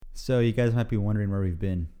So you guys might be wondering where we've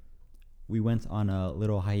been. We went on a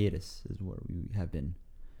little hiatus, is where we have been.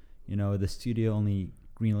 You know, the studio only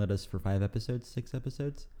greenlit us for 6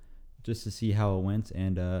 episodes, just to see how it went.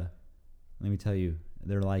 And let me tell you,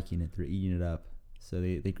 they're liking it. They're eating it up. So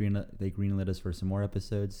they greenlit us for some more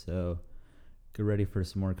episodes. So get ready for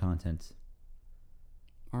some more content.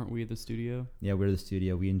 Aren't we the studio? Yeah, we're the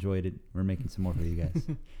studio. We enjoyed it. We're making some more for you guys.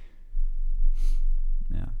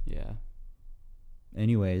 Yeah. Yeah.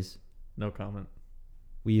 Anyways, No comment.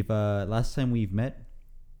 we've last time we've met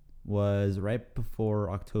was right before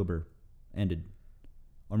October ended,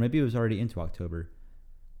 or maybe it was already into October.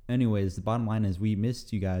 Anyways, the bottom line is we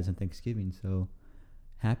missed you guys on Thanksgiving, so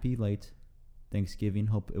happy late Thanksgiving.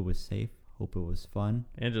 Hope it was safe. Hope it was fun,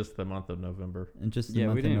 And just the month of November. and just the Yeah,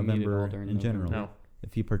 month we of didn't meet it all November during in general. No.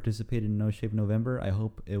 If you participated in No Shave November, I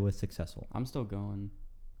hope it was successful. I'm still going.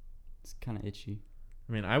 It's kind of itchy.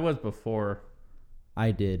 I mean, I was before.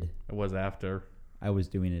 I did. I was after. I was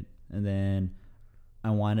doing it, and then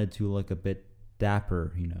I wanted to look a bit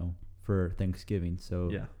dapper, you know, for Thanksgiving. So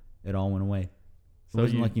Yeah. it all went away. It So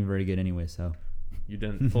wasn't you, looking very good anyway. So you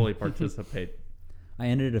didn't fully participate. I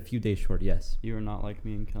ended a few days short. Yes. You are not like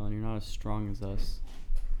me and Kellen. You're not as strong as us.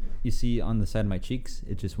 You see on the side of my cheeks,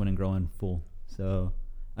 it just wouldn't grow in full. So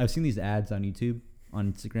I've seen these ads on YouTube,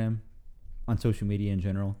 on Instagram, on social media in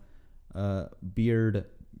general. Beard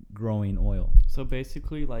growing oil. So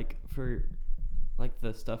basically, like for like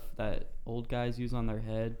the stuff that old guys use on their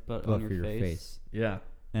head, but But on for your your face. face. Yeah.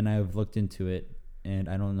 And I've looked into it, and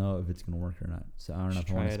I don't know if it's gonna work or not. So I don't know Should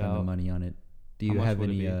if I want try to it spend the out. money on it. Do How you much have would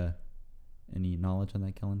it any knowledge on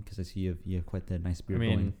that, Kellen? Because I see you have quite the nice I beard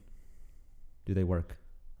mean, going. Do they work?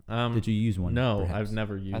 um, Did you use one? no, perhaps? I've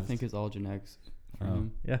never used. I think it's all genetics for Oh.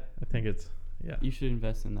 him. Yeah, I think it's. Yeah. You should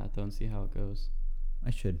invest in that though and see how it goes. I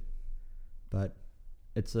should, but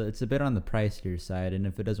it's a bit on the pricier side, and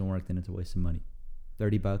if it doesn't work, then it's a waste of money.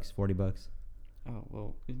 $30, $40. Oh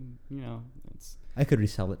well, you know, it's I could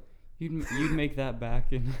resell it. you'd make that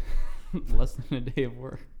back in less than a day of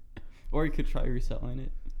work, or you could try reselling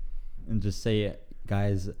it. And just say,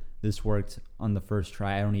 guys, this worked on the first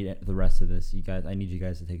try. I don't need the rest of this. You guys, I need you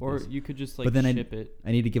guys to take Or this. you could just like But then ship it.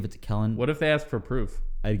 I need to give it to Kellen. What if they ask for proof?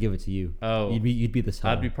 I'd give it to you. Oh, You'd be the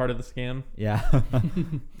seller. I'd be part of the scam. Yeah.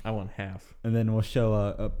 I want half. And then we'll show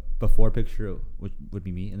a before picture, which would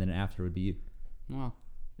be me, and then an after would be you. Wow.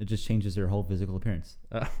 It just changes their whole physical appearance.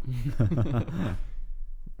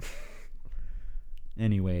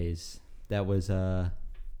 Anyways, that was that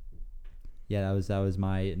was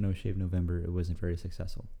my No Shave November. It wasn't very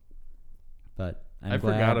successful, but I I'm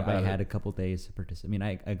glad forgot about I it. had a couple days to participate. I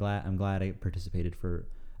mean, I'm glad I participated for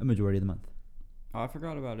a majority of the month. Oh, I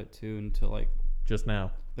forgot about it too until like Just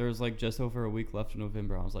now. there was like just over a week left in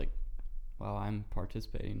November. I was like, wow, I'm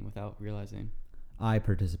participating without realizing. I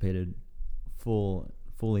participated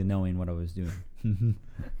fully knowing what I was doing.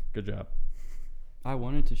 Good job. I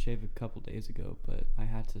wanted to shave a couple days ago, but I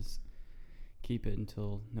had to keep it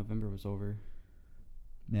until November was over,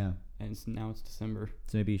 Yeah. and now it's December.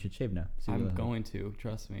 So maybe you should shave now. See I'm what- going to,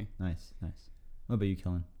 trust me. Nice. What about you,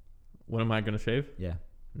 Kellen? When am I gonna shave? Yeah.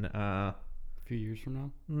 A few years from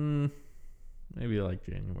now. Maybe like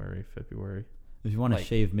January, February. If you want to Like-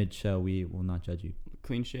 shave mid-show, we will not judge you.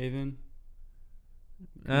 Clean shaven.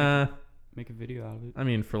 Make a video out of it. I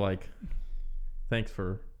mean, for like, thanks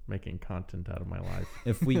for making content out of my life.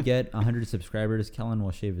 If we get 100 subscribers, Kellen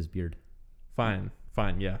will shave his beard. Fine,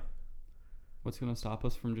 yeah. What's gonna stop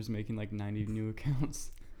us from just making like 90 new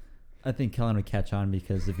accounts? I think Kellen would catch on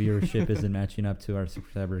because the viewership isn't matching up to our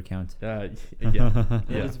subscriber count. Yeah, That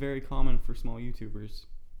yeah. is very common for small YouTubers.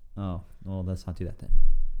 Oh, well, let's not do that then.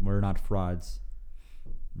 We're not frauds.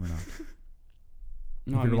 We're not.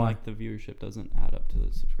 No, I If you're mean wa- like the viewership doesn't add up to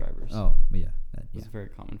the subscribers. Oh, but yeah. It's very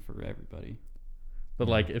common for everybody. But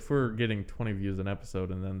Yeah. like, if we're getting 20 views an episode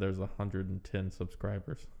and then there's 110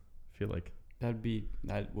 subscribers, I feel like.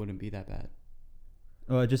 That wouldn't be that bad.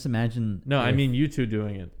 Well, just imagine. No, I if- mean you two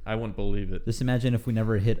doing it. I wouldn't believe it. Just imagine if we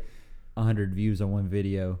never hit 100 views on one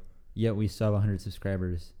video, yet we still have 100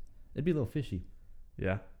 subscribers. It'd be a little fishy.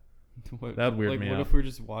 Yeah. What, That'd weird like, me what out. if we're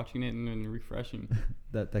just watching it and then refreshing?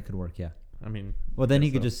 That could work, yeah. I mean, Well, then guess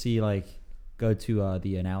you could so. just see go to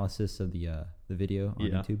the analysis of the video on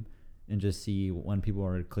Yeah. YouTube, and just see when people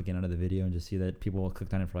are clicking out of the video, and just see that people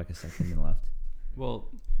clicked on it for like a second and left. Well,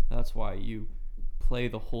 that's why you play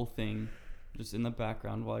the whole thing just in the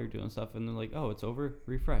background while you're doing stuff, and then like, oh, it's over,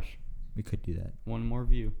 refresh. We could do that. One more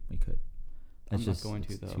view. We could. I'm That's not just going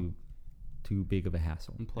to, it's though. Too big of a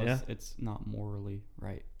hassle. And plus, Yeah. it's not morally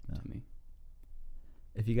right No. to me.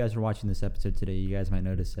 If you guys are watching this episode today, you guys might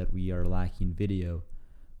notice that we are lacking video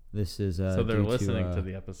This is So they're due listening to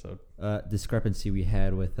the episode. discrepancy we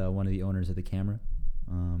had with one of the owners of the camera.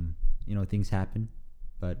 Things happen,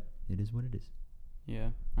 but it is what it is. Yeah.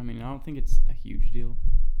 I mean, I don't think it's a huge deal.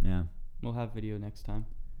 Yeah. We'll have video next time.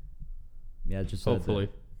 Yeah, just Hopefully.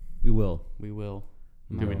 we will. We will.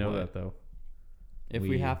 no Do we matter know what. that though? If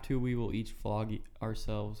we have to, we will each vlog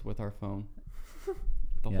ourselves with our phone.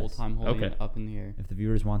 The whole Yes. time holding Okay. it up in the air. If the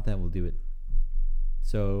viewers want that, we'll do it.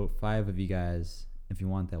 So 5 of you guys, if you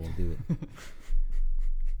want that, we'll do it.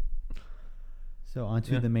 So on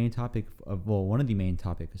to Yeah. the main topic one of the main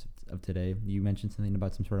topics of today. You mentioned something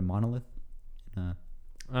about some sort of monolith.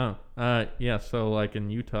 Yeah. So like in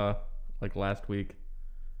Utah, like last week,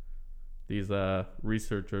 these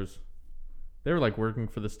researchers, they were like working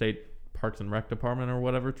for the state Parks and Rec department or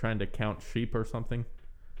whatever, trying to count sheep or something,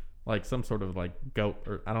 like some sort of like goat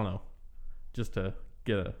or I don't know, just to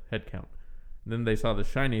get a head count. And then they saw the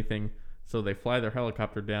shiny thing, so they fly their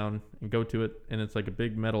helicopter down and go to it, and it's like a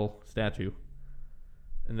big metal statue.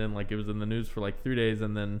 And then like it was in the news for like 3 days,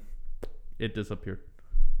 and then it disappeared.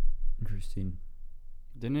 Interesting.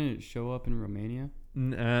 Didn't it show up in Romania?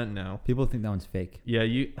 No. People think that one's fake. Yeah,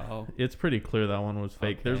 Oh. it's pretty clear that one was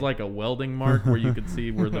fake. Okay. There's like a welding mark where you could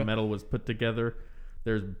see where the metal was put together.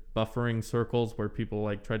 There's buffering circles where people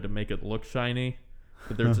like tried to make it look shiny,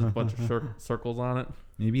 but there's just a bunch of circles on it.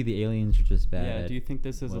 Maybe the aliens are just bad. Yeah. at Do you think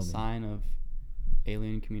this is welding. a sign of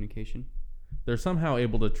alien communication? They're somehow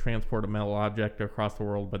able to transport a metal object across the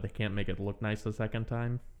world, but they can't make it look nice a second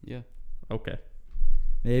time. Yeah. Okay.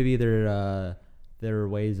 Maybe there are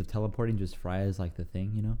ways of teleporting. Just fries like the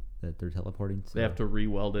thing, that they're teleporting. So. They have to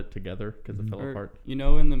re-weld it together because it Mhm. fell apart. In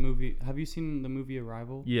the movie, have you seen the movie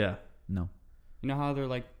Arrival? Yeah. No. You know how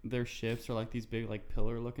their ships are like these big like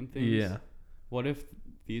pillar looking things? Yeah. What if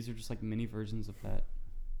these are just like mini versions of that?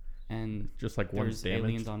 And Just like one's there's damaged.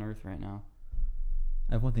 aliens on Earth right now.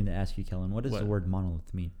 I have one thing to ask you, Kellen. What does What? the word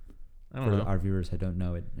monolith mean? I don't For know. our viewers who don't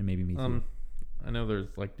know it, and maybe me too. I know there's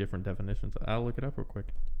like different definitions. I'll look it up real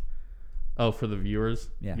quick. Oh, for the viewers?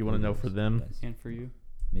 Yeah. You want to know for them? Yes. And for you,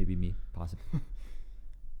 Maybe me, possibly.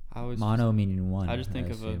 I was Mono meaning one. I just think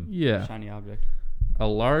of assume. Yeah. shiny object. A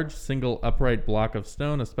large single upright block of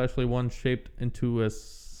stone, especially one shaped into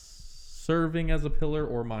serving as a pillar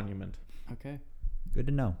or monument. Okay. Good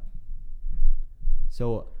to know.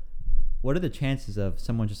 So, what are the chances of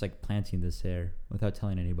someone just like planting this there without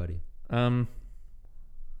telling anybody?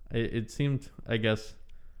 It seemed, I guess.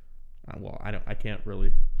 I can't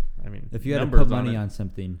really. I mean, If you had to numbers put money it. on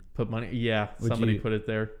something, Put money. Yeah, Would somebody you- put it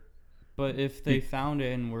there. But if they found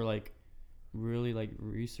it and were like really like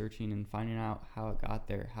researching and finding out how it got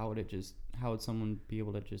there, how would someone be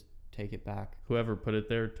able to just take it back? Whoever put it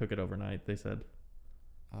there took it overnight. They said.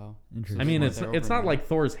 Oh. interesting. I mean, Just it's went there not overnight. like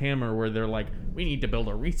Thor's hammer where they're like, we need to build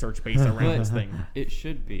a research base around this thing, It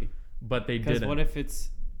should be. but they Because didn't. what if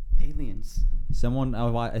it's aliens? someone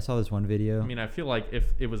I saw this one video. I mean, I feel like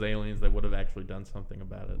if it was aliens, they would have actually done something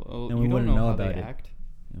about it. Well, And we you don't wouldn't know know how about they it. act.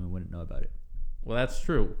 and we wouldn't know about it. Well, that's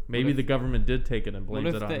true. Maybe if- the government did take it and What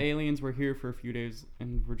blamed if it on. the aliens were here for a few days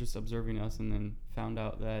and were just observing us and then found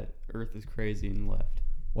out that Earth is crazy and left?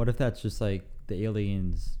 What if that's just like the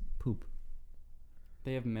aliens poop?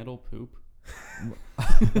 They have metal poop.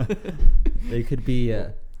 They could be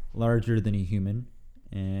larger than a human,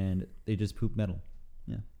 and they just poop metal.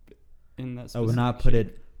 In that I would not specific put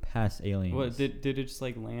shape. it past aliens. What did it just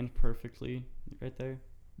like land perfectly right there?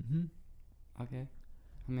 hmm Okay.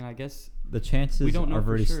 I mean, I guess The chances don't know are for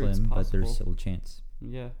very sure, it's slim, but there's possible. still a chance.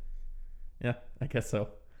 yeah. Yeah, I guess so.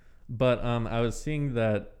 But I was seeing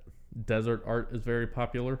that desert art is very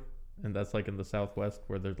popular, and that's like in the Southwest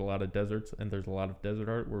where there's a lot of deserts, and there's a lot of desert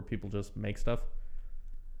art where people just make stuff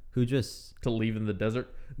Who just to leave in the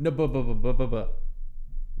desert. No,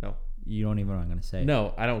 No, you don't even know what I'm gonna say.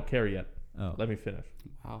 no, I don't care yet. Oh. Let me finish.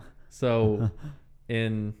 Wow. So,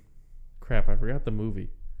 I forgot the movie.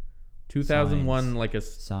 2001, Signs. like a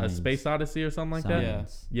Signs. Space Odyssey or something like that.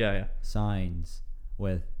 Signs. Yeah. Signs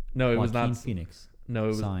with No, it was Joaquin not. Phoenix. No, it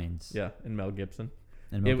was. Signs. Yeah, and Mel Gibson.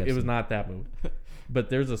 And Mel It was Gibson. not that movie. But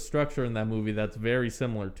there's a structure in that movie that's very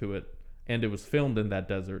similar to it, and it was filmed in that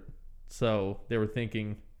desert. So they were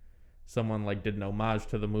thinking someone like did an homage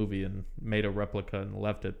to the movie and made a replica and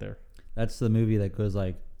left it there. That's the movie that goes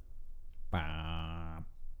like. Bah,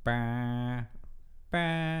 bah,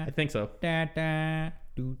 bah, I think so. da, da,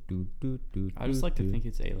 do, do, do, do, I just like to do. think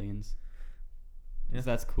it's aliens. Yeah. 'Cause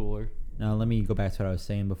that's cooler. Now let me go back to what I was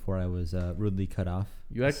saying before I was rudely cut off.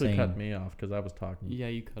 You actually Saying- cut me off because I was talking Yeah,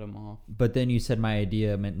 you cut them off. But then you said my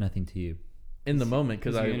idea meant nothing to you. in the moment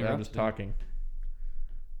because 'Cause you I was interrupted him. talking.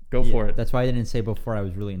 Go Yeah, for it. That's why I didn't say before I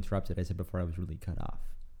was really interrupted. I said before I was really cut off.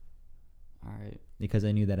 All right. because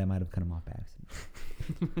I knew that I might have cut him off by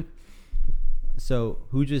accident. So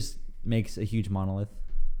who just makes a huge monolith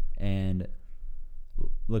and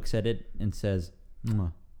looks at it and says,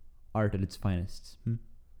 "Mwah, art at its finest"?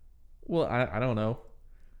 Well, I don't know.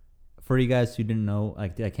 For you guys who didn't know,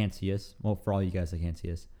 like I can't see us. Well, for all you guys that can't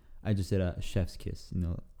see us, I just did a chef's kiss. You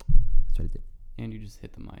know, that's what I did. And you just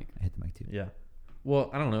hit the mic. I hit the mic too. Yeah. Well,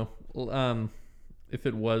 I don't know. If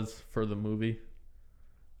it was for the movie,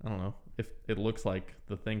 I don't know. If it looks like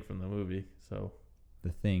the thing from the movie, so.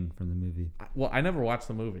 The Thing from the movie. I never watched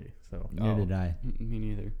the movie, so. Neither did I, Me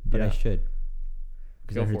neither. but I Yeah. should,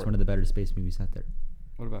 because Go I heard for it's it. one of the better space movies out there.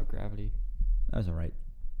 What about Gravity? That was alright,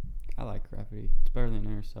 I like Gravity. It's better than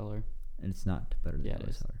Interstellar. and it's not better than Yeah, it is.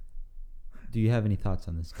 Interstellar. Do you have any thoughts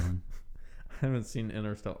on this, Colin? I haven't seen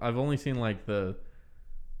Interstellar. I've only seen like I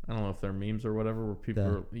don't know if they're memes or whatever, where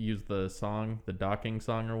people use the song, the docking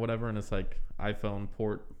song or whatever, and it's like iPhone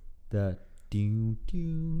port. The doo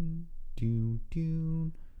doo doo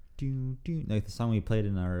doo doo doo, like the song we played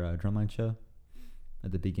in our drumline show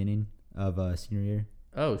at the beginning of senior year.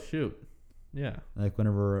 Oh shoot, yeah, Like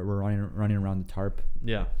whenever we're running around the tarp.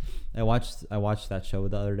 yeah, I watched that show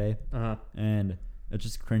the other day, and it's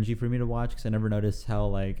just cringy for me to watch because I never noticed how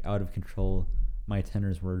like out of control my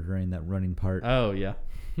tenors were during that running part. Oh yeah,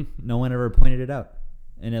 No one ever pointed it out,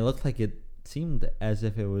 and it looked like it seemed as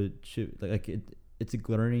if it would shoot like it's a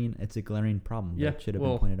glaring problem Yeah, that should have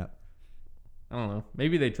well, been pointed out. I don't know.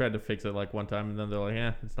 Maybe they tried to fix it like one time, and then they're like,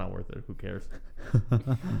 "Yeah, it's not worth it. Who cares?"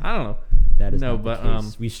 I don't know. That is No, not but, the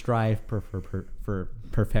case. We strive for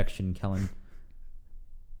perfection, Kellen.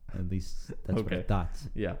 At least that's what I Okay. thought.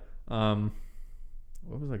 Yeah.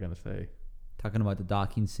 What was I gonna say? Talking about the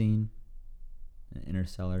docking scene,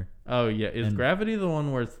 Interstellar. Oh yeah, is And- Gravity the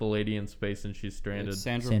one where it's the lady in space and she's stranded? It's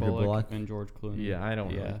Sandra Sandra Bullock, Bullock. and George Clooney. Yeah, I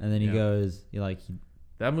don't know. Yeah. And then he Yeah. goes,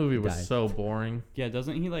 That movie was died. so boring. Yeah,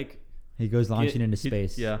 doesn't he like? he goes launching into He-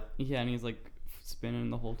 space. Yeah. Yeah, and he's like spinning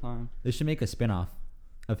the whole time, They should make a spin-off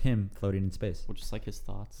of him floating in space. which is like his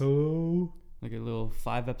thoughts, Oh. like a little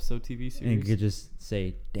 5-episode TV And series. you could just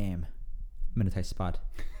say, "Damn, I'm in a tight spot."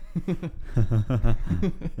 And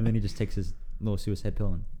then he just takes his little suicide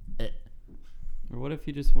pill and Or what if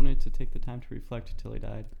he just wanted to take the time to reflect until he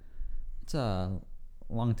died? it's a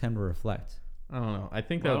long time to reflect. I don't know. I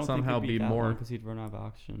think Well, that would somehow be more. because he'd run out of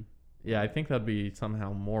oxygen. Yeah, I think that'd be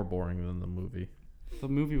somehow more boring than the movie. The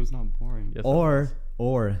movie was not boring. Yes, it was.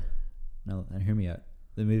 Or no, hear me out.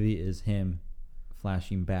 The movie is him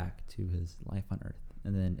flashing back to his life on Earth,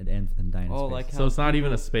 and then it ends with him dying in Oh, space. like So it's not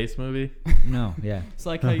even a space movie. No, yeah, It's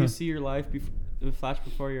like how you see your life flash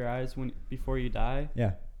before your eyes before you die.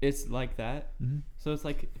 yeah, It's like that. hmm So it's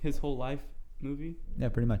like his whole life movie, yeah,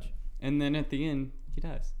 pretty much. and then at the end he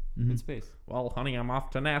dies Mhm. in space. Well, honey, I'm off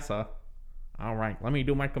to NASA. All right, let me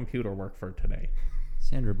do my computer work for today.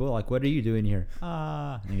 Sandra Bullock, what are you doing here?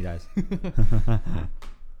 And he dies.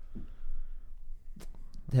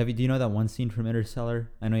 Do you know that one scene from Interstellar?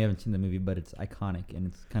 I know you haven't seen the movie, but it's iconic and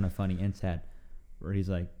it's kind of funny and sad, where he's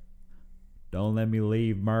like, "Don't let me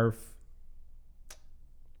leave, Murph."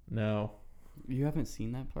 No. You haven't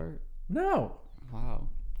seen that part? No. Wow.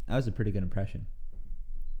 That was a pretty good impression.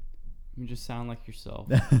 You just sound like yourself.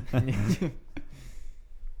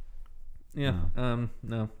 Yeah. No.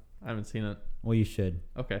 No, I haven't seen it. Well, you should.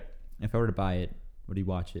 Okay. If I were to buy it, would you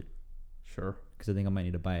watch it? Sure. Because I think I might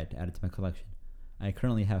need to buy it to add it to my collection. I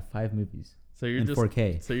currently have 5 movies So you're in just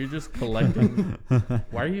 4K. So you're just collecting.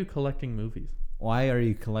 Why are you collecting movies? Why are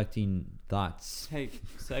you collecting thoughts? Hey,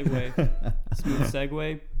 segue. Smooth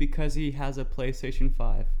segue. Because he has a PlayStation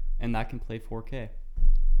 5, and that can play 4K.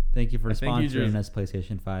 Thank you for I think you sponsoring just- us,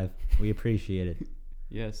 PlayStation 5. We appreciate it.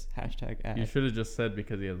 Yes. Hashtag ad. You should have just said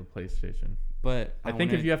because he has a PlayStation. But I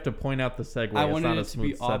think if you have to point out the segue, I it's wanted not a it to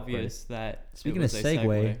be smooth segue. obvious that. Speaking it of was a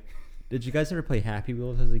segue, did you guys ever play Happy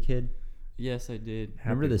Wheels as a kid? Yes, I did.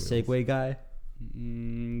 Remember the Happy Wheels. Segway guy?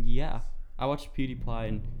 Yeah. I watched PewDiePie.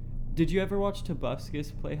 And did you ever watch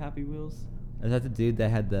Tobuscus play Happy Wheels? Is that the dude that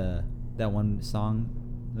had that one song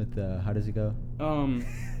with the, how does it go?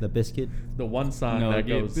 The biscuit? The one song that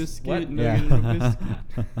Nugget goes. biscuit, What? nugget, Yeah.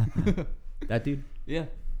 biscuit. That dude? Yeah.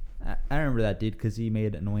 I remember that dude because he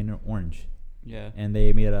made Annoying Orange. Yeah. And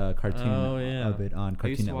they made a cartoon Oh, yeah. of it on I Cartoon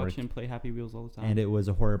used to Network. watch him play Happy Wheels all the time. And it was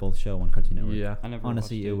a horrible show on Cartoon Network. Yeah. I never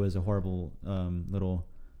Honestly, watched it was a horrible little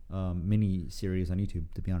mini series on YouTube,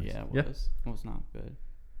 to be honest. Yeah, it Yeah. was. It was not good.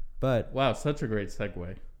 But Wow, such a great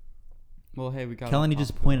segue. Well, hey, we got. Kellen, on you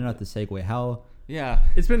just topic pointed of out the segue. How it. Yeah.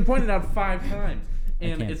 It's been pointed out 5 times, I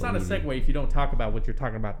and can't it's not a believe segue if you don't talk about what you're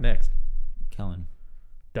talking about next. Kellen,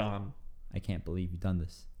 Dumb. I can't believe you've done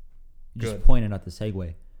this. You Good. just pointed out the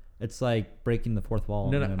segue. It's like breaking the fourth wall.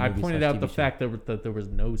 No, in no. a I movie pointed slash out TV the show. fact that there was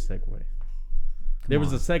no segue. There was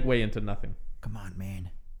on. a segue into nothing. Come on,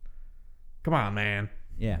 man. Come on, man.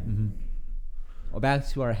 Yeah. Mm-hmm. Well, back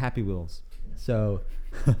to our Happy Wheels. So,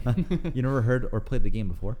 you never heard or played the game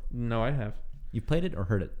before? No, I have. You played it or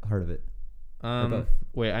heard of it? both.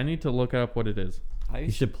 Wait, I need to look up what it is.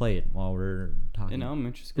 You should play it while we're talking. You know, I'm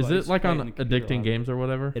interested. Is it like on Addicting Games or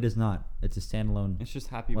whatever? It is not. It's a standalone It's just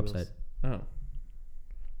Happy website. Wheels. Oh.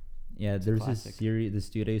 Yeah, It's a there's this classic. series, this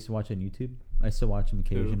dude I used to watch on YouTube. I still watch him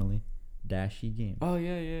occasionally. Dashy Game. Oh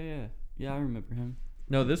yeah. Yeah, I remember him.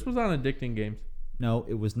 No, this was on Addicting Games. No,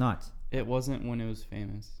 it was not. It wasn't when it was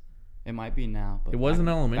famous. It might be now, but It was in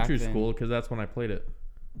elementary back then, school because that's when I played it.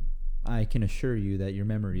 I can assure you that your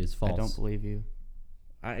memory is false. I don't believe you.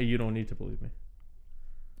 You don't need to believe me.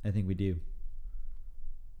 I think we do.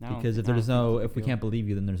 I don't- Because if I don't there's think no, it's a if we big can't deal. believe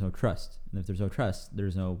you, then there's no trust. And if there's no trust,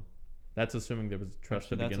 there's no. That's assuming there was trust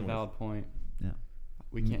to That's a begin with. valid point. Yeah.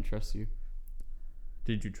 We can't trust you.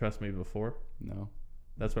 Did you trust me before? No.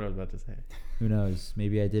 That's what I was about to say. Who knows?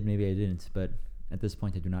 Maybe I did, maybe I didn't. But at this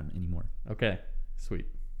point, I do not anymore. Okay, sweet.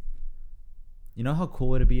 You know how cool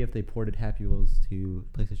would it be if they ported Happy Wheels to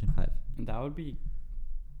PlayStation 5? That would be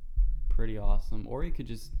pretty awesome. Or you could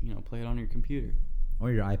just, play it on your computer.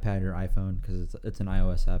 Or your iPad or iPhone, because it's an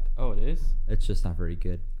iOS app. Oh, it is? It's just not very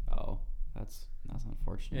good. Oh, that's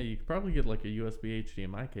unfortunate. Yeah, you could probably get like a USB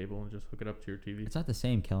HDMI cable and just hook it up to your TV. It's not the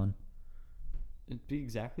same, Kellen. It'd be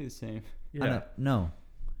exactly the same. Yeah. No.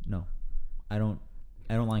 I don't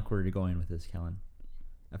like where you're going with this, Kellen.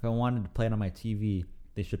 If I wanted to play it on my TV,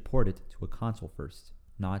 they should port it to a console first,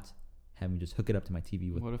 not have me just hook it up to my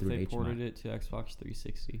TV with What if through they HDMI. ported it to Xbox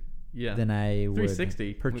 360? Yeah. Then I would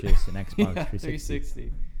 360. purchase an Xbox Yeah,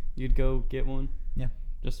 360. You'd go get one? Yeah.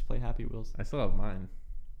 Just to play Happy Wheels? I still have mine.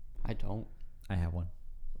 I don't. I have one.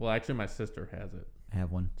 Well, actually, my sister has it, I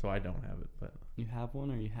have one. so I don't have it. But You have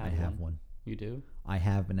one or you have I one? have one. You do? I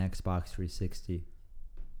have an Xbox 360.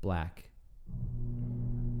 Black.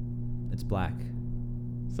 It's black.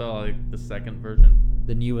 so like the second version.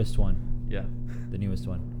 The newest one. Yeah. The newest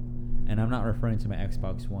one. And I'm not referring to my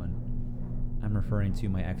Xbox One. I'm referring to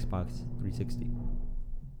my Xbox 360.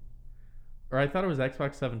 Or I thought it was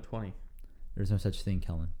Xbox 720. There's no such thing,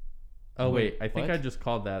 Kellen. Oh Wait, wait, I think what? I just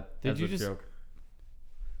called that Did as you a just- joke.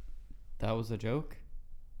 That was a joke?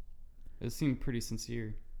 It seemed pretty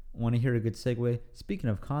sincere. Want to hear a good segue? Speaking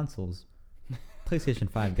of consoles, PlayStation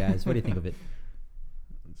 5, guys. What do you think of it?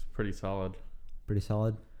 It's pretty solid. Pretty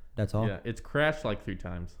solid? That's all? Yeah, it's crashed like 3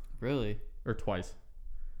 times Really? or twice.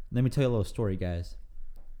 Let me tell you a little story, guys.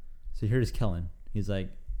 So here's Kellen. He's like,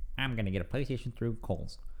 I'm going to get a PlayStation through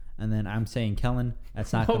Kohl's. And then I'm saying, Kellen,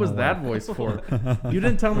 that's not What going to was that voice for? You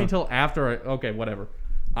didn't tell me till after. Okay, whatever.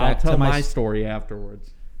 I'll Back to tell my my s- story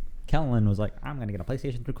afterwards. Kellen was like, I'm going to get a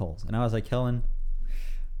PlayStation through Kohl's. And I was like, Kellen,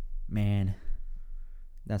 man,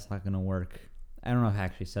 that's not going to work. I don't know if I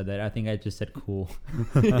actually said that. I think I just said cool.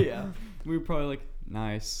 Yeah. We were probably like,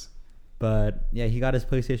 nice. But yeah, he got his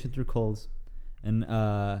PlayStation through Kohl's. And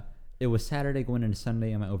it was Saturday going into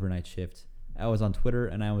Sunday on my overnight shift. I was on Twitter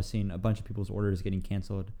and I was seeing a bunch of people's orders getting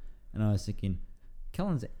canceled. And I was thinking,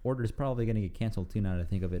 Kellen's order is probably going to get canceled too now that I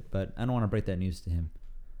think of it. But I don't want to break that news to him.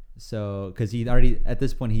 So, because he already, at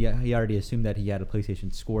this point, he already assumed that he had a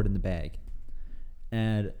PlayStation scored in the bag.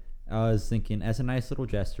 And I was thinking, as a nice little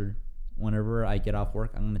gesture, whenever I get off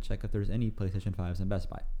work, I'm going to check if there's any PlayStation 5s in Best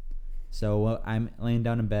Buy. So I'm laying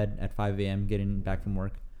down in bed at 5 a.m. getting back from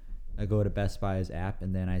work. I go to Best Buy's app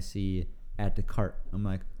and then I see add to cart. I'm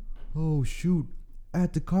like, oh shoot,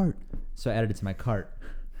 add to cart. So I added it to my cart.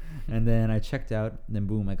 And then I checked out and then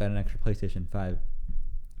boom, I got an extra PlayStation 5. And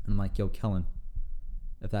I'm like, yo, Kellen,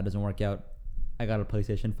 if that doesn't work out, I got a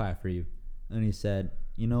PlayStation 5 for you. And he said,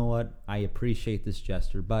 you know what? I appreciate this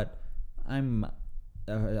gesture, but I'm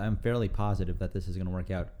fairly positive that this is going to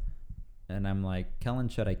work out. And I'm like, Kellen,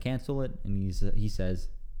 should I cancel it? And he says,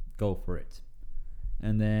 go for it.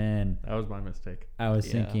 And then That was my mistake. I was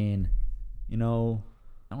Yeah. thinking, I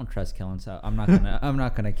don't trust Kellen, so I'm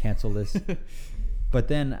not gonna cancel this. But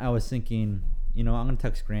then I was thinking, I'm gonna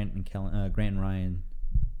text Grant and Ryan,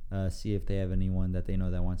 see if they have anyone that they know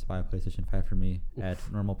that wants to buy a PlayStation 5 for me at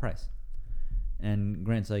normal price. And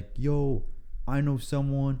Grant's like, yo, I know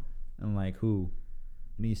someone. I'm like, who?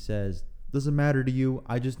 And he says, doesn't matter to you.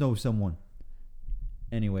 I just know someone.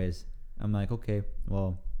 Anyways, I'm like, okay,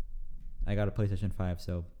 well, I got a PlayStation 5,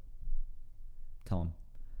 so tell him.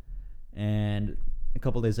 And a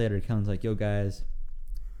couple days later, Kellen's like, yo, guys,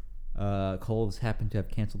 Kohl's happened to have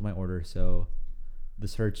canceled my order, so the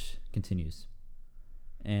search continues.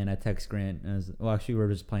 And I text Grant, actually, we were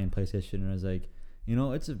just playing PlayStation, and I was like,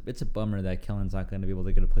 it's a bummer that Kellen's not going to be able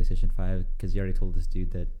to get a PlayStation 5 because you already told this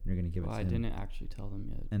dude that you're going to give it to him. I didn't actually tell them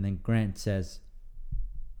yet. And then Grant says,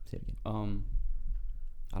 say it again.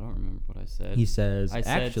 I don't remember what I said. He says, I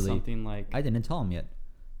said actually, something like, I didn't tell him yet.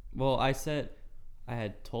 well, I said I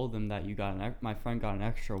had told them that my friend got an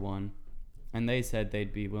extra one, and they said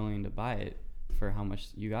they'd be willing to buy it for how much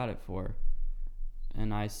you got it for.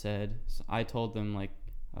 And I told them like,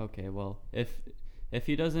 okay, well, if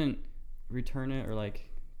he doesn't return it or like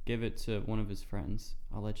give it to one of his friends,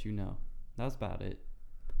 I'll let you know. That's about it.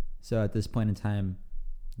 So at this point in time,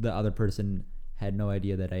 the other person had no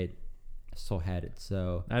idea that I still had it.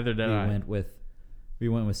 So neither did I. We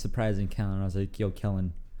went with surprising Kellen. I was like, yo,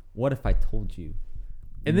 Kellen, what if I told you?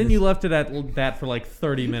 And then you left it at that for like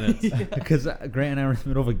 30 minutes. Because Grant and I were in the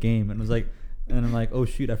middle of a game, and I'm like, oh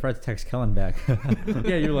shoot, I forgot to text Kellen back.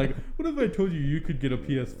 Yeah, you're like, what if I told you could get a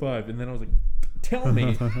PS5? And then I was like, tell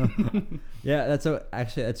me. Yeah,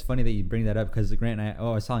 that's funny that you bring that up because Grant and I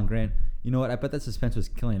was telling Grant, you know what? I bet that suspense was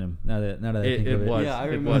killing him. Now that I think of it. Was. Yeah, I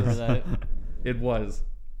remember that. It was.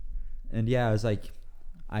 And yeah, I was like,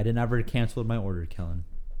 I didn't ever cancel my order, Kellen.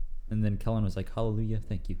 And then Kellen was like, hallelujah,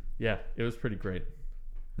 thank you. Yeah, it was pretty great.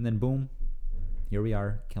 And then boom, here we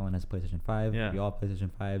are. Kellen has a PlayStation 5. Yeah. We all have PlayStation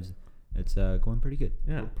 5s. It's going pretty good.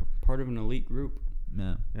 Yeah. We're part of an elite group.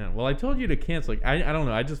 Yeah. Yeah. Well, I told you to cancel. Like, I don't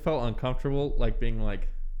know. I just felt uncomfortable, like being like,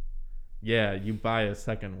 yeah, you buy a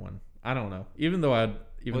second one. I don't know. Even though I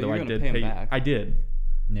did pay back. I did.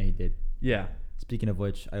 Yeah, you did. Yeah. Speaking of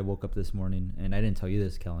which, I woke up this morning, and I didn't tell you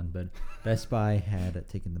this, Kellen, but Best Buy had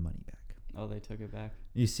taken the money back. Oh, they took it back.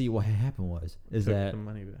 You see, what happened Took the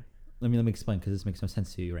money back. Let me explain because this makes no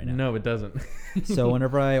sense to you right now. No, it doesn't. So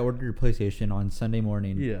whenever I ordered your PlayStation on Sunday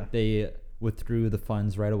morning, Yeah. they withdrew the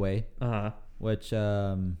funds right away, which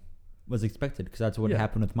was expected because that's what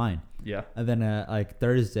happened with mine. Yeah. And then like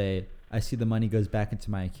Thursday, I see the money goes back into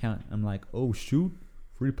my account. I'm like, oh shoot,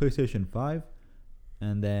 free PlayStation 5.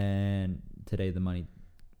 And then today the money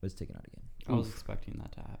was taken out again. I was expecting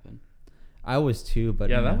that to happen. I was too, but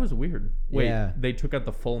yeah, that was weird. Wait, yeah. They took out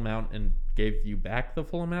the full amount and gave you back the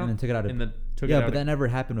full amount, and then took it out. But that never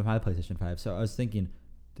happened with my PlayStation 5. So I was thinking,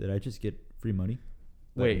 did I just get free money?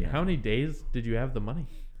 But wait, how many days did you have the money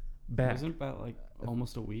back? Wasn't it about like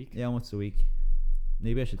almost a week? Yeah, almost a week.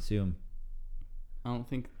 Maybe I should sue him. I don't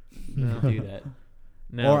think you can do that.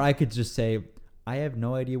 No. Or I could just say, I have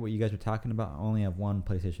no idea what you guys are talking about. I only have one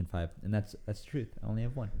PlayStation 5, and that's the truth. I only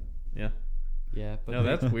have one. Yeah. Yeah, but no,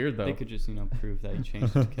 that's weird though. They could just prove that you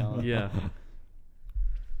changed it to Kellen. Yeah.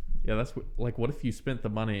 Yeah, that's like, what if you spent the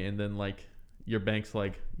money and then like your bank's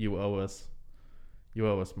like, you owe us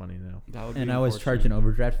money now. That would and be I was charged an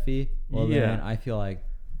overdraft fee. Well, then I feel like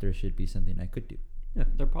there should be something I could do. Yeah,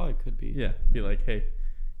 there probably could be. Yeah, be like, hey,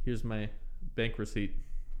 here's my bank receipt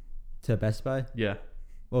to Best Buy. Yeah.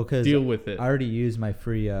 Well, because deal with it. I already used my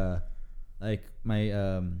free, like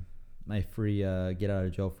my free get out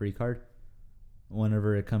of jail free card.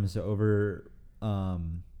 Whenever it comes to over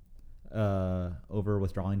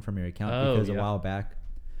withdrawing from your account, because a while back,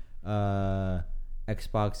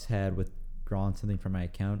 Xbox had withdrawn something from my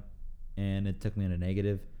account, and it took me in a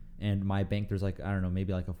negative. And my bank, there's like, I don't know,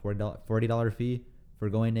 maybe like a $40 fee for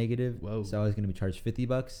going negative. Whoa. So I was gonna be charged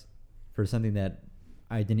 $50 for something that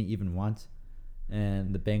I didn't even want.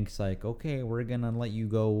 And the bank's like, okay, we're gonna let you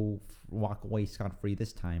go walk away scot-free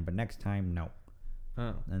this time, but next time, no.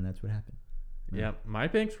 Oh. And that's what happened. Yeah, my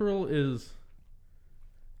bank's rule is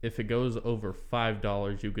if it goes over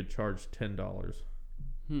 $5, you could charge $10.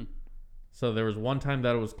 So there was one time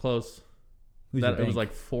that it was close. Who's that your it was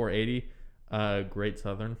bank? like $4.80. Great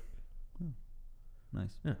Southern.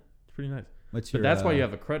 Nice. Yeah, it's pretty nice. But that's why you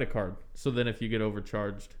have a credit card. So then if you get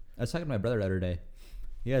overcharged. I was talking to my brother the other day.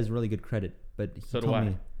 He has really good credit, but he So do told I.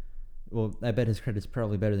 me, well, I bet his credit's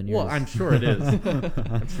probably better than yours. Well, I'm sure it is.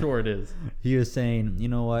 I'm sure it is. He was saying, you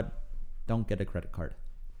know what? Don't get a credit card.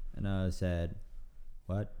 And I said,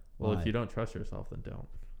 what? Well, Why? if you don't trust yourself, then don't.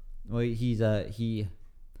 Well,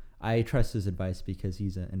 I trust his advice because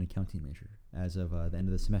he's an accounting major as of the end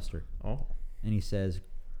of the semester. Oh. And he says,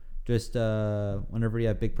 just whenever you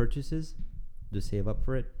have big purchases, just save up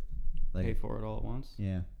for it. Like, pay for it all at once.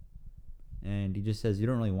 Yeah. And he just says, you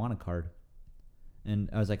don't really want a card. And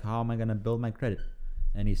I was like, how am I going to build my credit?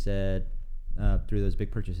 And he said, through those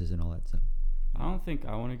big purchases and all that stuff. I don't think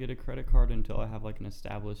I want to get a credit card until I have like an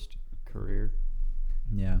established career.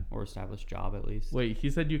 Yeah. Or established job at least. Wait, he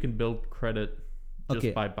said you can build credit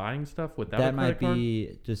just by buying stuff without a credit card? That might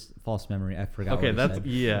be just false memory. I forgot what he said.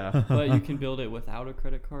 Yeah. But you can build it without a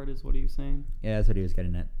credit card is what he was saying? Yeah, that's what he was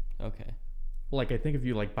getting at. Okay. Like, I think if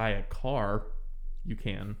you like buy a car, you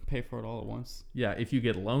can. Pay for it all at once? Yeah, if you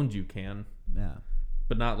get loaned, you can. Yeah.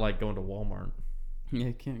 but not like going to Walmart Yeah,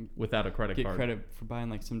 you can't without a credit get card. credit for buying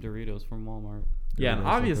like some Doritos from Walmart. Yeah, and Doritos,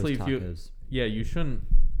 like obviously those if you tacos. you shouldn't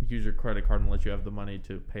use your credit card unless you have the money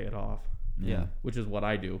to pay it off, Yeah. which is what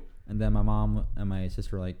I do. And then my mom and my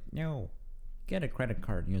sister were like, no, get a credit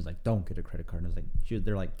card. And he was like, don't get a credit card. And I was like,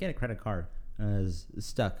 they're like, get a credit card. And I was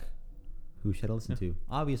stuck. Who should I listen to?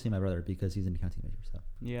 Obviously my brother, because he's an accounting major. So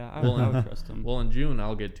Yeah, I Well, would trust him. Well, in June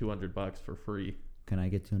I'll get $200 for free can I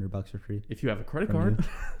get $200 for free? if you have a credit From card.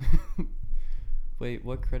 Wait,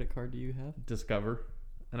 what credit card do you have? Discover,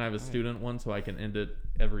 and I have a Alright. student one, so I can end it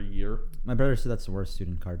every year. My brother said that's the worst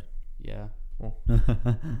student card. Yeah, It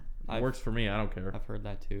I've- works for me. I don't care. I've heard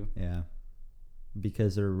that too. Yeah,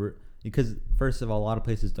 because because first of all, a lot of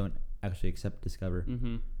places don't actually accept Discover.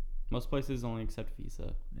 Mm-hmm. Most places only accept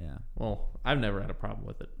Visa. Yeah, Well, I've never had a problem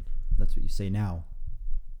with it. that's what you say now.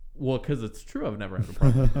 Well, because it's true. I've never had a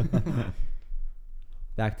problem.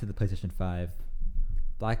 Back to the PlayStation 5.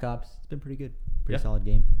 Black Ops, it's been pretty good. Pretty Yeah. solid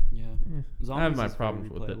game. Yeah, I have Zombies my is very problems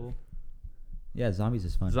with it. replayable. Yeah, Zombies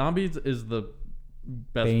is fun. Zombies is the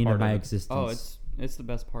best Bane part of my it. existence. Oh, it's the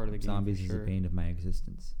best part of the game. Zombies for is sure. the bane of my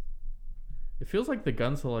existence. It feels like the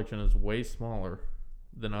gun selection is way smaller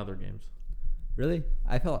than other games. Really?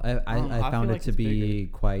 I felt I I found feel it like to it's be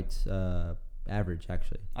quite average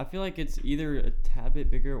actually. I feel like it's either a tad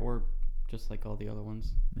bit bigger or just like all the other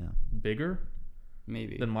ones. Yeah. Bigger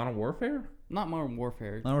Maybe. than Modern Warfare? Not Modern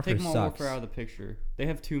Warfare. Modern Warfare Take Modern sucks. Warfare out of the picture. They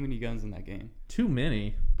have too many guns in that game. Too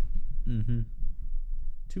many. Mm-hmm.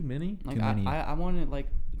 Too many? Like Too many. I wanted like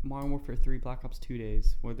Modern Warfare 3 Black Ops 2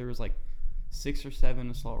 days where there was like 6 or 7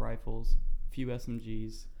 assault rifles, a few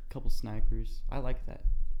SMGs, a couple snipers. I like that.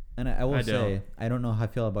 And I will I say don't. I don't know how I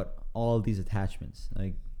feel about all of these attachments.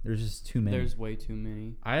 Like there's just too many. There's way too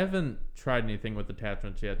many. I haven't tried anything with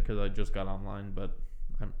attachments yet because I just got online, but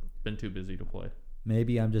I've been too busy to play.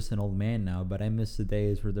 Maybe I'm just an old man now, but I miss the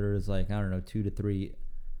days where there was like, I don't know, 2 to 3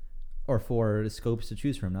 or 4 scopes to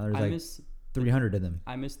choose from. Now there's like 300 of them.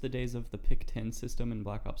 I miss the days of the pick 10 system in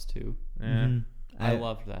Black Ops 2. Mhm. I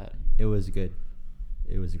loved that. It was good.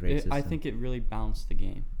 It was a great system. I think it really balanced the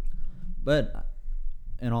game. But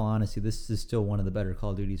in all honesty, this is still one of the better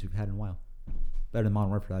Call of Duties we've had in a while. Better than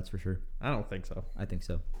Modern Warfare, that's for sure. I don't think so. I think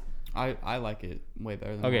so. I like it way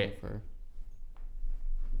better than Okay. Modern Warfare.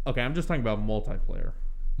 Okay, I'm just talking about multiplayer.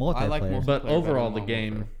 Multiplayer. I like multiplayer. But better overall, than the Modern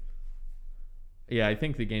game, Warfare. yeah, I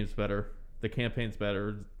think the game's better. The campaign's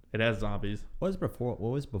better. It has zombies. What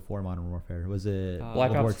was before Modern Warfare? Was it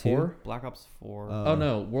Black World War Ops II? 4? Black Ops 4. Oh,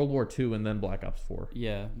 no, World War II and then Black Ops 4.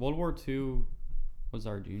 Yeah, World War II was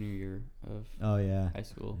our junior year of Oh yeah. high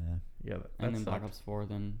school. Yeah. Yeah, that And then Black sucked. Ops 4,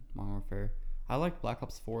 then Modern Warfare. I like Black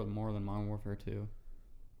Ops 4 more than Modern Warfare 2.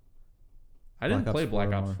 I didn't Black play Ops Black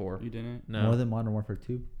 4 Ops more. 4. You didn't? No. More than Modern Warfare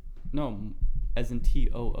 2? No, as in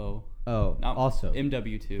TOO. Oh, Not also.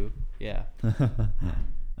 MW2. Yeah.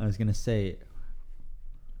 I was gonna say.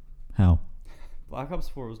 How? Black Ops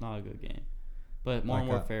 4 was not a good game. But Modern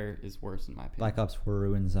Black Ops- Warfare is worse in my opinion. Black Ops 4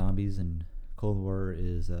 ruins zombies, and Cold War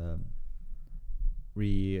is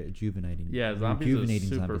rejuvenating. Yeah, zombies is rejuvenating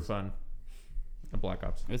super zombies. fun. Black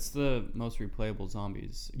Ops. It's the most replayable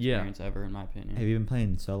zombies Yeah. experience ever in my opinion. Have you been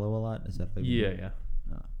playing solo a lot? Is that what you've Yeah, been-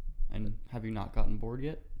 yeah. Oh. And have you not gotten bored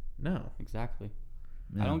yet? No. Exactly.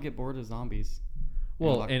 Yeah. I don't get bored of zombies. in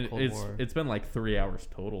Well, Black and Cold War. it's been like 3 hours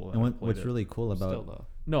total. that And I've played what's it. really cool Still about though.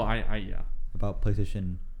 No, I yeah.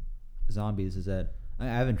 PlayStation Zombies is that I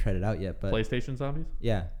haven't tried it out yet, but PlayStation Zombies?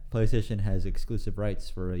 yeah, PlayStation has exclusive rights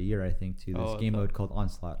for a year, I think, to this Oh, game the- mode called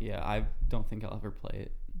Onslaught. Yeah, I don't think I'll ever play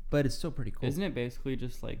it. But it's still pretty cool. Isn't it basically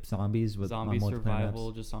just like Zombies with zombie on multiplayer survival?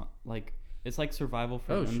 maps. Just on like it's like survival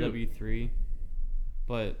from Oh, shoot. MW3,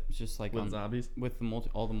 but it's just like With on, zombies? with the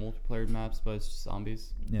all the multiplayer maps, but it's just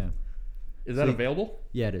zombies. Yeah, Is that See- available?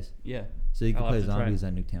 yeah, it is. Yeah, So you can I'll play have to try. zombies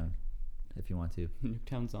on Nuketown if you want to.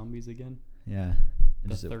 Nuketown Zombies again. Yeah, The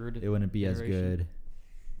Just- third it wouldn't be as iteration. good.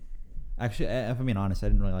 Actually, if I'm being honest, I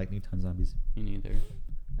didn't really like Nuketown Zombies. Me neither.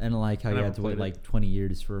 And like how I you never had to wait played it. like 20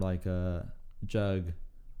 years for like a jug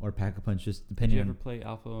or pack a punch, just Did depending you on ever play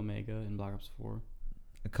Alpha Omega in Black Ops 4?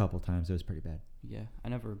 a couple times. It was pretty bad. Yeah, I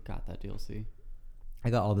never got that DLC. I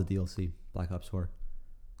got all the DLC Black Ops 4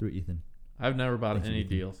 through Ethan. I've never bought Thank you, any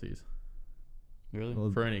Ethan. DLCs Really?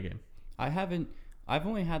 Well, for any game. I haven't. I've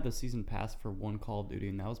only had the season pass for one Call of Duty,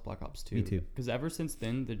 and that was Black Ops 2. Me too. Because ever since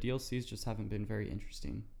then, the DLCs just haven't been very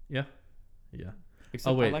interesting. Yeah. Yeah.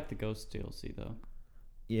 Except I wait. like the Ghost DLC though.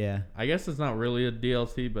 Yeah, I guess it's not really a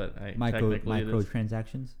DLC, but technically it is.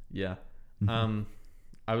 microtransactions. Yeah. Mhm.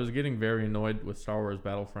 I was getting very annoyed with Star Wars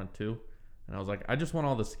Battlefront 2, and I was like, I just want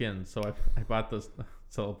all the skins, so I bought this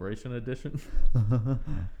Celebration Edition.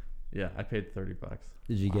 Yeah, I paid $30.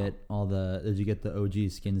 Did you Wow. get Did you get the OG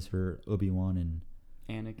skins for Obi-Wan and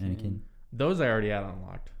Anakin? Those I already had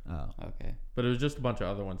unlocked, Oh, Okay. but it was just a bunch of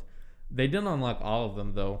other ones. They didn't unlock all of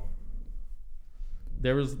them though.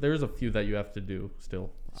 There's a few that you have to do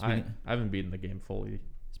still. I haven't beaten the game fully.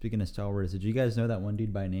 speaking of Star Wars, did you guys know that one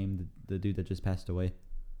dude by name, the dude that just passed away?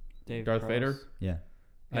 Dave Darth Cross. Vader? Yeah,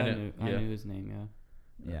 Yeah, I yeah. knew his name.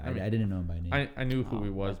 Yeah. yeah. I mean, I didn't know him by name. I knew who Oh, he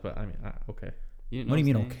was, but I mean, okay. You didn't What do know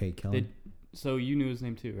you his mean? name? Okay, Kellen. So you knew his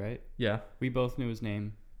name too, right? Yeah, We both knew his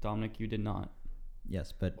name. Dominic, you did not.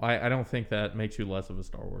 Yes, but I don't think that makes you less of a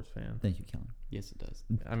Star Wars fan. thank you, Kellen. Yes, it does.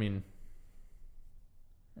 I mean,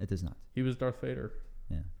 It does not. he was Darth Vader,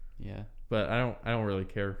 Yeah. but I don't really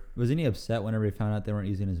care. Wasn't he upset whenever he found out they weren't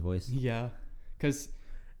using his voice? Yeah. Because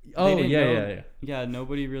Oh didn't yeah, know- yeah, yeah. yeah,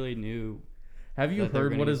 nobody really knew. Have you That they were heard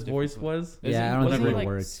gonna what use his different voice vo- was? Yeah, I don't wasn't think he it like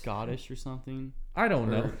worked. Scottish or something? I don't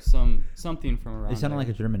know. Or something from around. It sounded there. like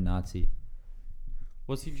a German Nazi.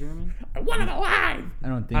 Was he German? I want him alive. I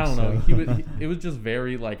don't think I don't so. know. It was just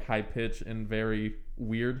very like high pitched and very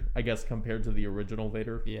weird, I guess, compared to the original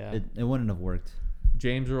Vader. Yeah. it wouldn't have worked.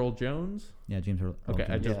 James Earl Jones. Yeah, James Earl Okay, I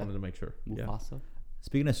Jones. just Yeah. wanted to make sure. Yeah. Mufasa.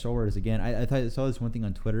 Speaking of Star Wars again, I thought I saw this one thing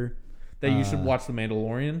on Twitter. That you should watch The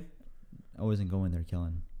Mandalorian, I wasn't going there,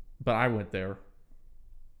 Kellen. but I went there.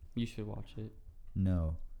 You should watch it.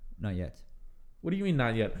 No, not yet. What do you mean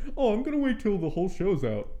not yet? Oh, I'm gonna wait till the whole show's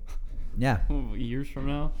out. Yeah, Years from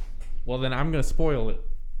now. Well, then I'm gonna spoil it.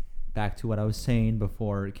 back to what I was saying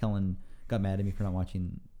before Kellen got mad at me for not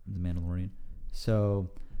watching The Mandalorian.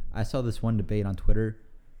 So I saw this one debate on Twitter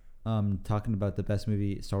talking about the best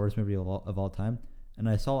Star Wars movie of all time. And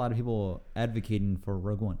I saw a lot of people advocating for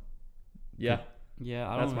Rogue One. Yeah, Yeah,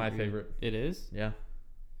 I that's don't my agree. favorite. It is. Yeah.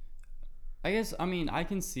 I guess. I mean, I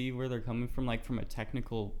can see where they're coming from, like from a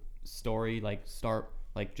technical story, like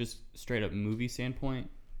just straight up movie standpoint.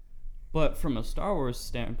 But from a Star Wars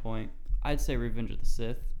standpoint, I'd say Revenge of the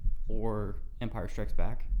Sith or Empire Strikes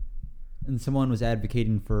Back. And someone was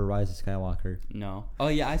advocating for Rise of Skywalker. No. Oh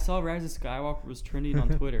yeah, I saw Rise of Skywalker was trending on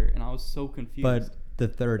Twitter, and I was so confused. But the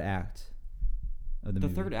third act of the the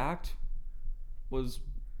movie. third act was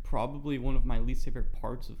probably one of my least favorite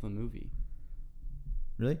parts of the movie.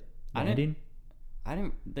 Really? The I didn't-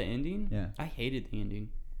 ending? The ending? Yeah. I hated the ending.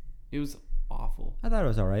 It was awful. I thought it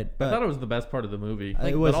was all right. But I thought it was the best part of the movie.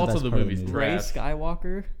 It was but the also best the part of the movie's movie. Rey trash.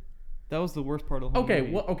 Skywalker, that was the worst part of the whole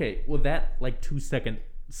movie. Okay, well that like 2-second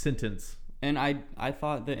sentence. And I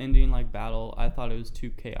thought the ending battle, I thought it was too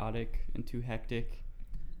chaotic and too hectic.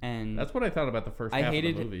 And That's what I thought about the first I half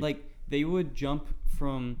hated of the movie. like they would jump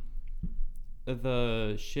from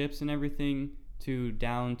the ships and everything to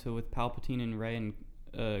down to with Palpatine and Rey and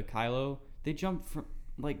Kylo. They jumped from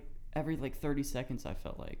every 30 seconds. I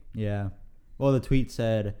felt like. yeah. Well, the tweet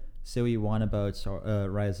said, "Say what you want about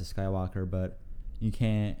Rise of Skywalker, but you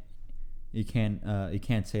can't say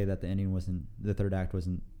that the third act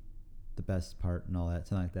wasn't the best part and all that,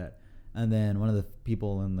 something like that." And then one of the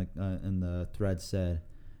people in the thread said,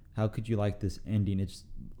 "How could you like this ending? It's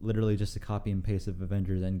literally just a copy and paste of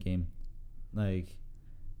Avengers Endgame."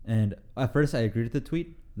 And at first I agreed with the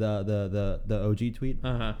tweet, the OG tweet,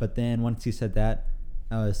 but then once he said that,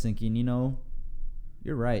 I was thinking,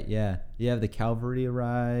 you're right. Yeah, you have the cavalry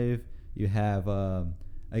arrive. You have,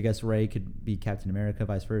 I guess Rey could be Captain America,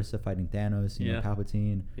 vice versa, fighting Thanos.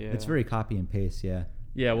 Palpatine. Yeah. It's very copy and paste. Yeah.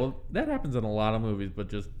 Yeah, well, that happens in a lot of movies, but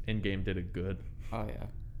just Endgame did it good. Oh yeah.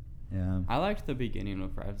 Yeah. I liked the beginning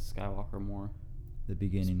of Rise of Skywalker more. The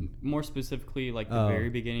beginning More specifically, the very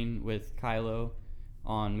beginning with Kylo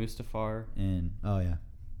on Mustafar, and yeah.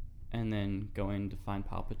 and then going to find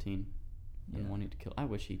Palpatine and Yeah. wanting to kill. I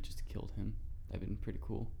wish he just killed him. That'd been pretty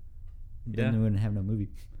cool. Then we wouldn't have no movie.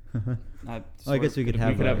 I I guess we could We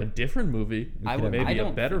have. could have a different movie. I could would. have- Maybe I a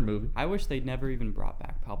don't better think- movie. I wish they'd never even brought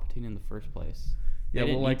back Palpatine in the first place. Yeah,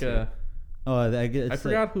 They well, didn't need to. I guess I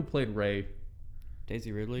forgot who played Rey.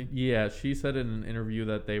 Daisy Ridley. Yeah, she said in an interview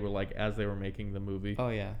that they were as they were making the movie, Oh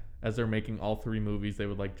yeah, as they're making all 3 movies, they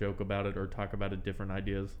would joke about it or talk about it, different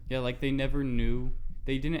ideas. yeah. They never knew.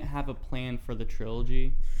 They didn't have a plan for the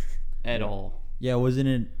trilogy at all. Yeah, wasn't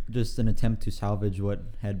it just an attempt to salvage what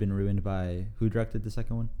had been ruined by who directed the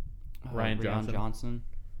second one? Rian Johnson.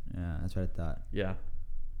 Yeah, that's what I thought. Yeah.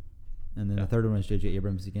 And then Yeah. the third one was J.J.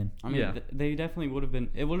 Abrams again. I mean, Yeah. they definitely would have been.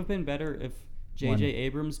 It would have been better if J.J.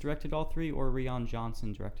 Abrams directed all 3 or Rian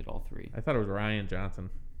Johnson directed all 3. I thought it was Rian Johnson.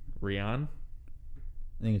 Rian?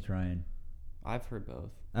 I think it's Ryan. I've heard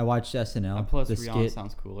both. I watched SNL. Plus, the Rian skit,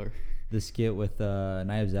 sounds cooler. the skit with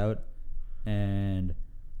Knives Out, and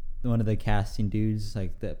one of the casting dudes,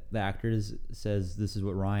 the actors, says this is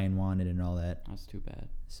what Ryan wanted and all that. That's too bad.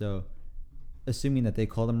 So assuming that they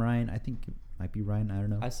call him Ryan. I think it might be Ryan. I don't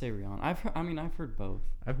know. I say Rion. I've heard both.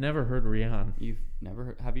 I've never heard Rian. You've never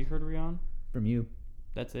heard? Have you heard Rion? From you.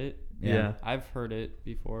 That's it. Yeah. I've heard it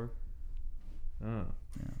before. Oh.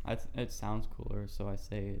 Yeah. It sounds cooler, so I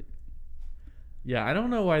say it. Yeah, I don't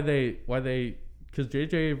know why they because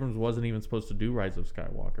J.J. Abrams wasn't even supposed to do Rise of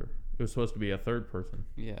Skywalker. It was supposed to be a third person.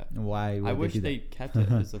 Yeah. Why? I would wish do they that? kept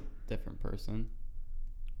it as a different person.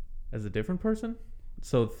 As a different person?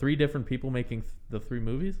 So 3 different people making the 3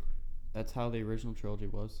 movies? That's how the original trilogy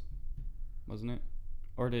was, wasn't it?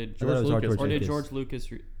 Or did I thought it was Lucas- George Or did Lucas. George Lucas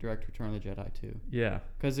direct Return of the Jedi too? Yeah.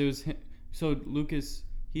 Because it was so Lucas,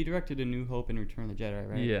 he directed A New Hope and Return of the Jedi,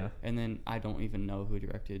 right? Yeah. And then I don't even know who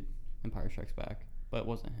directed Empire Strikes Back, but it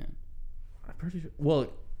wasn't him. I'm pretty sure. Well,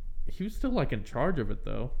 he was still like in charge of it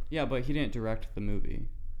though. Yeah, but he didn't direct the movie.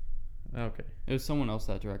 Okay. It was someone else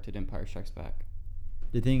that directed Empire Strikes Back.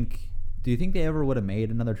 Do you think they ever would have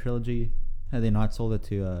made another trilogy had they not sold it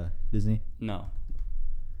to Disney? No.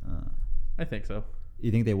 I think so.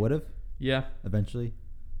 You think they would have Yeah. eventually?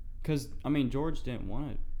 Because, I mean, George didn't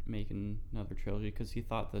want to make another trilogy because he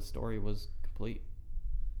thought the story was complete.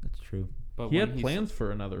 That's true. But He when had plans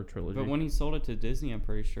for another trilogy. But when he sold it to Disney, I'm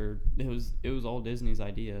pretty sure it was all Disney's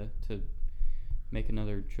idea to make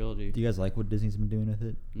another trilogy. Do you guys like what Disney's been doing with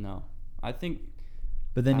it? No. I think...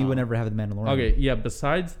 But then you would Oh. never have the Mandalorian. Okay, yeah,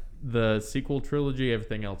 besides the sequel trilogy,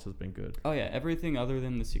 everything else has been good. Oh, yeah. Everything other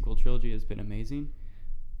than the sequel trilogy has been amazing.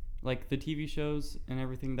 Like, the TV shows and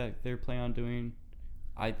everything that they're planning on doing,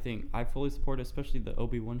 I think I fully support it, especially the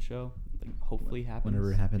Obi-Wan show. Like, hopefully happens.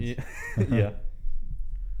 Whenever it happens. Yeah. Yeah.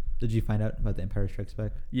 Did you find out about the Empire Strikes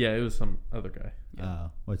Back? Yeah, it was some other guy. Yeah.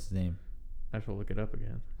 What's his name? I have to look it up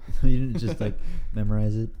again. You didn't just like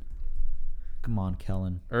memorize it? Come on,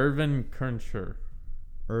 Kellen. Irvin Kernscher.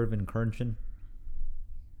 Irvin Kernshin.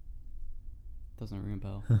 Doesn't ring a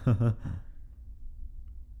bell. What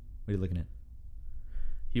are you looking at?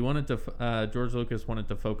 He wanted to. George Lucas wanted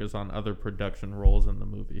to focus on other production roles in the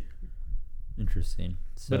movie, Interesting.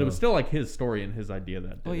 So, but it was still like his story and his idea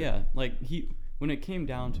that. Oh, did it. yeah. Like, when it came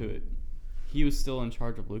down to it, he was still in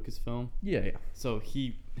charge of Lucasfilm. Yeah, yeah, So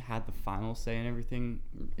he had the final say in everything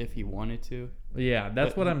if he wanted to. yeah.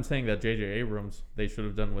 That's But what I'm saying. That J.J. Abrams they should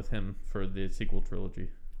have done with him for the sequel trilogy.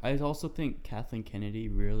 I also think Kathleen Kennedy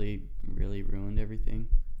really, really ruined everything.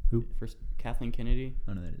 Who? First, Kathleen Kennedy.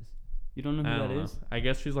 I don't know who that is. You don't know I who don't that know. is? I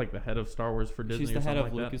guess she's like the head of Star Wars for Disney. She's the or head of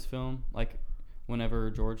something like that. Lucasfilm. Like, whenever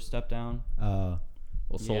George stepped down. Uh,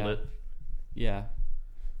 Well, sold Yeah. it. Yeah.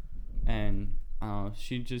 And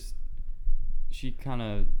she kind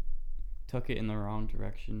of took it in the wrong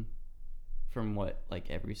direction from what like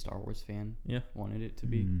every Star Wars fan Yeah. wanted it to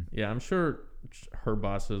be. Yeah, I'm sure her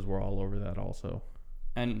bosses were all over that also.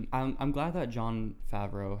 And I'm glad that Jon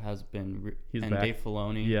Favreau has been He's and back. Dave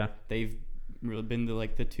Filoni. Yeah, They've really been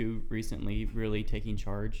the two recently really taking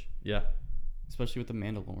charge, yeah, especially with the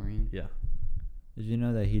Mandalorian. yeah, Did you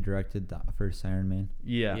know that he directed the first Iron Man?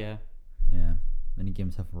 yeah. Yeah. Yeah. Then he gave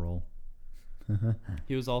himself a role.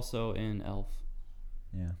 He was also in Elf.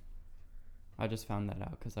 Yeah. I just found that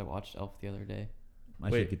out because I watched Elf the other day. I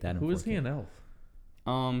should Wait, get that in who is he 4K. in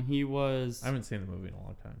Elf? He was. I haven't seen the movie in a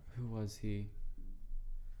long time. Who was he?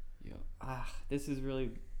 Yo, this is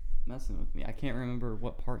really messing with me. I can't remember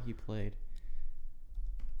what part he played.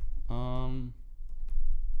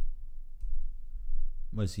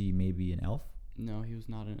 Was he maybe an elf? No, he was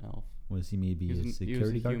not an elf. Was he maybe He was, a he security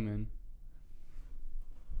was a guard? human.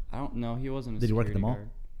 I don't know. He wasn't a Did he work at the security mall?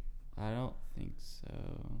 guard. I don't think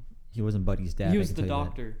so. He wasn't Buddy's dad. He I was can the tell you that.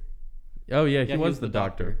 doctor. Oh yeah, Yeah, he was the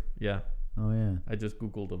doctor. Yeah, Oh yeah. I just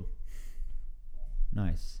googled him.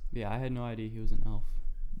 Nice. Yeah, I had no idea he was an elf.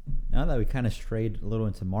 Now that we kind of strayed a little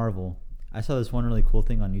into Marvel, I saw this one really cool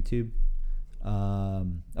thing on YouTube. I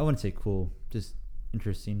wouldn't say cool, just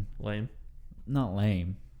interesting. Lame, Not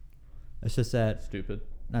lame. It's just that stupid.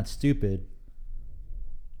 not stupid.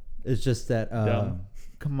 It's just that Dumb.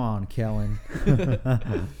 come on, Kellen.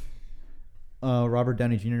 Robert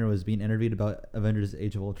Downey Jr. was being interviewed about Avengers: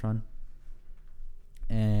 Age of Ultron,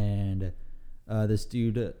 and this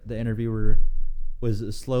dude, the interviewer,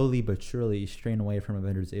 was slowly but surely straying away from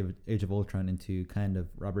Avengers: Age of Ultron into kind of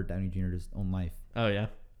Robert Downey Jr.'s own life. Oh yeah,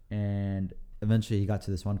 And eventually he got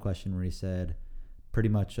to this one question where he said, pretty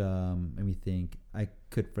much, let me think, I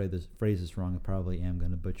could phrase this wrong, I probably am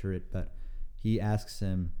going to butcher it, but he asks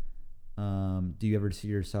him, do you ever see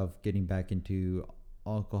yourself getting back into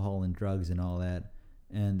alcohol and drugs and all that?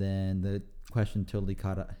 And then the question totally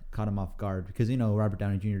caught him off guard because, you know, Robert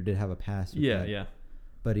Downey Jr. did have a past with yeah, that, yeah.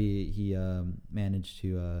 but he managed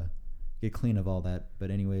to get clean of all that.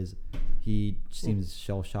 But anyways, he seems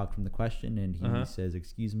shell-shocked from the question, and he says,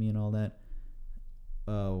 excuse me, and all that.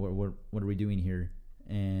 what are we doing here?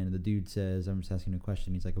 And the dude says, I'm just asking a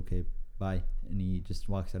question. He's like, okay, bye. And he just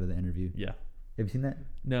walks out of the interview. Yeah. Have you seen that?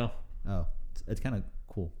 No. Oh, it's kind of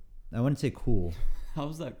cool. I wouldn't say cool,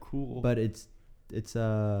 How's that cool? but it's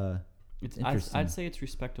interesting. I'd say it's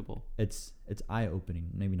respectable. It's eye opening.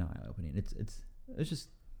 Maybe not eye opening. It's just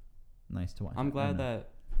nice to watch. I'm I glad don't know. that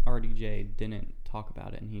RDJ didn't talk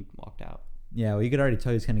about it and he walked out. Yeah, well, you could already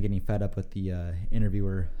tell he's kind of getting fed up with the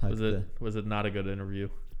interviewer. Like Was it not a good interview?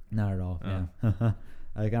 Not at all. Oh. Yeah.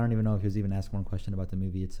 Like I don't even know if he was even asked one question about the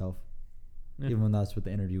movie itself, Yeah. even when that's what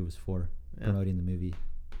the interview was for, Yeah. promoting the movie.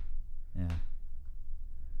 Yeah.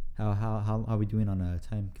 How are we doing on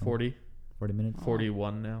time? 40, 40 minutes.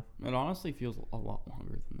 41 now. It honestly feels a lot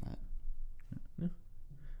longer than that.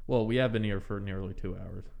 Well, we have been here for nearly 2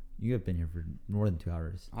 hours. You have been here for more than 2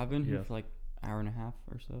 hours. I've been here Yeah. for like hour and a half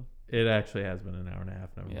or so. It actually has been an hour and a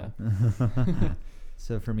half. Never Yeah. mind.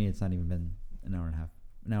 So for me, it's not even been an hour and a half,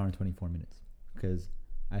 an hour and 24 minutes, because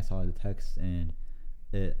I saw the text and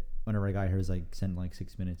it whenever I got here it was like sent like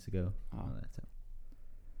 6 minutes ago. Oh. All that stuff.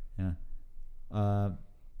 Yeah.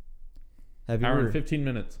 Have you Hour ever? and 15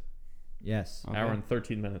 minutes. Yes. Okay. Hour and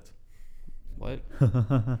 13 minutes. What?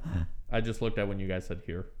 I just looked at when you guys said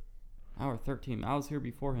here. Hour 13. I was here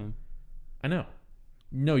before him. I know.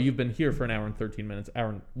 No, you've been here for an hour and 13 minutes.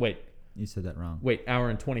 You said that wrong. Hour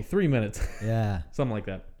and 23 minutes. Yeah. Something like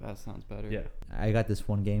that. That sounds better. Yeah. I got this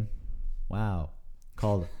one game. Wow.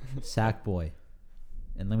 Called Sackboy.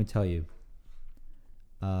 And let me tell you,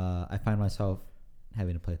 I find myself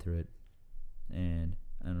having to play through it, and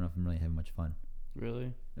I don't know if I'm really having much fun.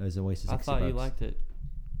 Really? It was a waste of I 60 thought bucks. you liked it.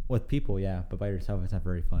 With people, yeah, but by yourself, it's not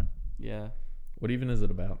very fun. Yeah. What even is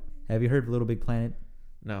it about? Have you heard of Little Big Planet?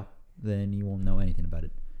 No. Then you won't know anything about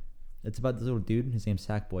it. It's about this little dude. His name's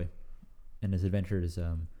Sackboy, and his adventure is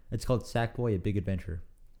it's called Sackboy: A Big Adventure,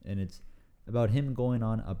 and it's about him going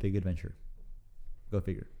on a big adventure. Go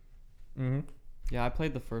figure. Mm-hmm. Yeah, I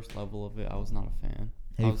played the first level of it. I was not a fan.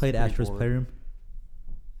 Have I you was played pretty Astro's bored. Playroom?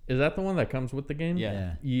 Is that the one that comes with the game?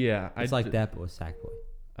 Yeah. Yeah. It's like that, but with Sackboy.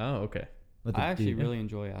 Oh, okay. With I the actually dude. really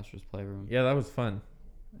enjoy Astro's Playroom. Yeah, that was fun.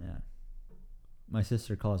 Yeah. My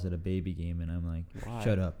sister calls it a baby game, and I'm like, Why?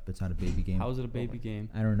 shut up. It's not a baby game. How is it a baby game?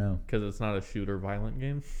 I don't know. Because it's not a shooter violent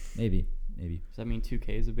game. Maybe. Does that mean 2K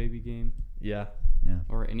is a baby game? Yeah. Yeah.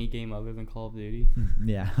 Or any game other than Call of Duty?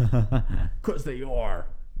 Yeah. Because they are.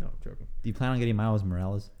 No, I'm joking. Do you plan on getting Miles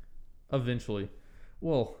Morales? Eventually.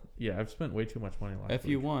 Well, yeah, I've spent way too much money last If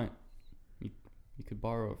week. you want, you could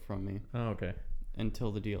borrow it from me Oh, okay.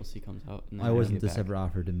 until the DLC comes out. And then I you wasn't get this back. ever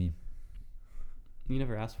offered to me. You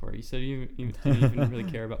never asked for it. You said you didn't even really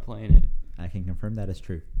care about playing it. I can confirm that is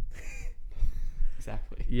true.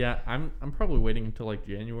 Exactly. Yeah, I'm probably waiting until like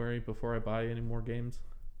January before I buy any more games.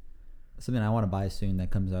 Something I want to buy soon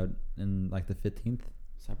that comes out in like the 15th.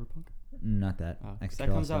 Cyberpunk? Not that. Oh, I 'cause could that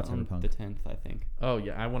care comes less out about on Cyberpunk. the 10th, I think. Oh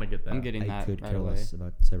yeah, I want to get that. I'm getting I that could right care away. less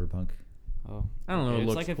about Cyberpunk. Oh, I don't know, it it's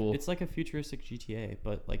looks like cool. It's like a futuristic GTA,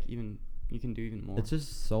 but like even you can do even more. It's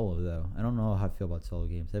just solo though. I don't know how I feel about solo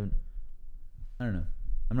games. I don't know.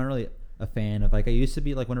 I'm not really a fan of, like, I used to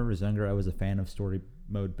be, like, when I was younger, I was a fan of story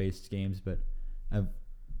mode based games, but I've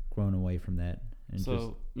grown away from that. And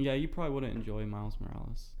So yeah, you probably wouldn't enjoy Miles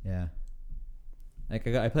Morales. yeah. Like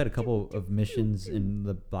I played a couple of missions in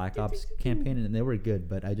the Black Ops campaign, and they were good,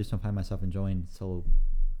 but I just don't find myself enjoying solo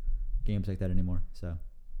games like that anymore. So,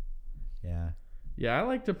 yeah. Yeah, I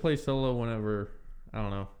like to play solo whenever, I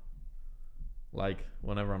don't know, like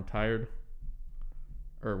whenever I'm tired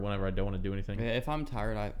or whenever I don't want to do anything. If I'm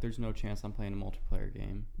tired, there's no chance I'm playing a multiplayer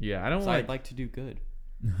game. Yeah, I don't So like. I'd like to do good.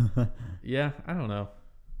 Yeah, I don't know.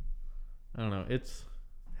 It's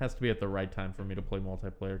has to be at the right time for me to play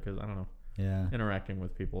multiplayer because I don't know. Yeah. Interacting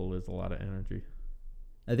with people is a lot of energy.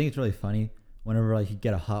 I think it's really funny whenever, like, you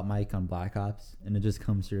get a hot mic on Black Ops and it just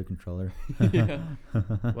comes through your controller. Yeah.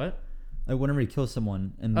 What? Like whenever you kill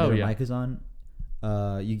someone and Oh, their yeah. mic is on,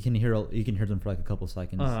 you can hear them for like a couple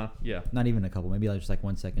seconds. Yeah. Not even a couple, maybe like just like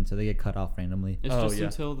 1 second. So they get cut off randomly. It's Oh, just yeah.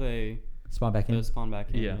 until they Spawn back in. spawn back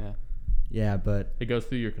in. Yeah. Yeah. Yeah, but It goes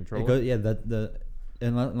through your it controller. goes. Yeah,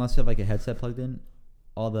 unless you have like a headset plugged in,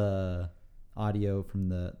 all the audio from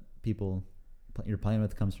the people you're playing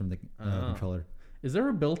with comes from the controller. Is there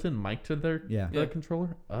a built-in mic to their Yeah. the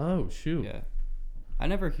controller? Oh shoot. Yeah. I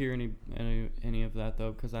never hear any of that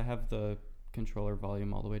though because I have the controller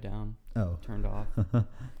volume all the way down, Oh. turned off.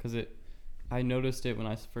 Because I noticed it when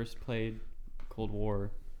I first played Cold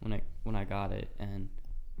War when I got it, and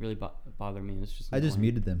really bothered me. It's just I just annoying.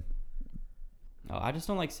 muted them. Oh, I just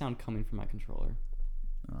don't like sound coming from my controller.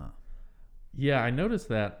 Yeah, I noticed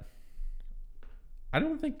that. I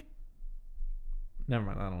don't think. Never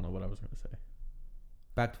mind. I don't know what I was going to say.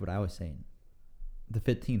 back to what I was saying. The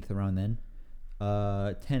 15th, around then,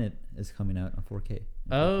 Tenet is coming out on 4K.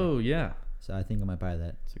 Oh yeah. So I think I might buy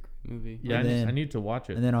that. It's a great movie. Yeah, And then- I need to watch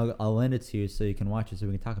it. And then I'll lend it to you so you can watch it so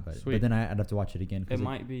we can talk about it. Sweet. But then I'd have to watch it again. 'Cause It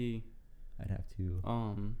might be I'd have to.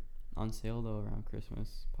 on sale though around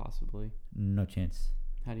Christmas, possibly. No chance.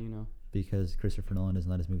 How do you know? Because Christopher Nolan doesn't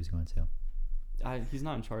let his movies go on sale. He's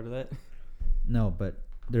not in charge of that. No, but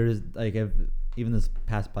there is like even this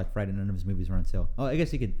past Black Friday, none of his movies were on sale. Oh, I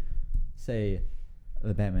guess you could say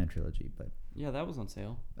the Batman trilogy, but Yeah, that was on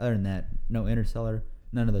sale. other than that, no Interstellar,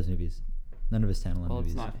 none of those movies, none of his standalone Well,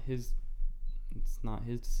 movies. it's not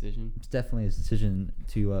his decision. It's definitely his decision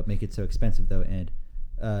to make it so expensive though, and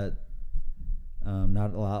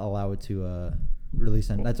not allow it to release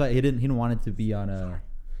on. That's why he didn't want it to be on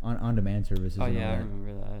on demand services. Oh and all yeah, I that.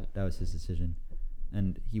 remember that. That was his decision,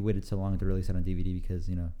 and he waited so long to release it on DVD because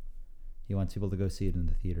he wants people to go see it in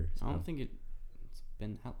the theater. So. I don't think it's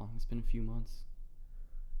been that long. It's been a few months.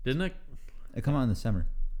 Didn't it It come out in the summer.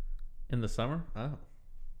 in the summer? Oh,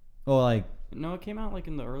 Oh, like No, it came out like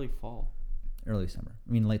in the early fall. early summer.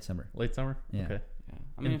 I mean, late summer. late summer. Yeah. Okay. Yeah,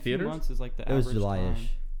 I mean In a few theaters? months is like the It was average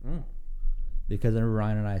July-ish. time. Mm. Because I remember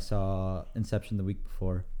Ryan and I saw Inception the week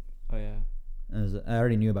before. Oh yeah, And I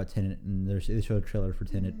already knew about Tenet, and they showed a trailer for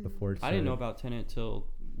Tenet before. I didn't know about Tenet till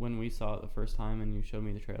when we saw it the first time, and you showed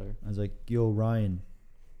me the trailer. I was like, "Yo, Ryan,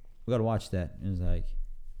 we gotta watch that." And he was like,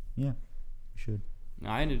 "Yeah, you should."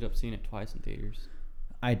 I ended up seeing it twice in theaters.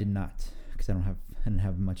 I did not, because I didn't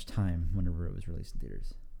have much time whenever it was released in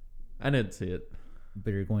theaters. I didn't see it.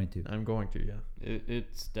 But you're going to. I'm going to. Yeah.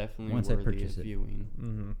 It's definitely Once I worthy of purchase it. viewing.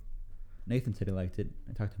 Mm-hmm. Nathan said he liked it.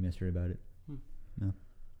 I talked to him yesterday about it.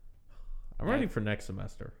 I'm ready for next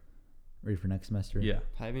semester. Ready for next semester? Yeah.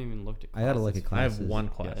 I haven't even looked at. I gotta look at I have classes. one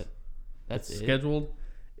class. yet. That's it's it. scheduled.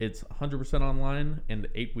 It's 100% online and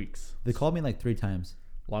 8 weeks. They called me like 3 times.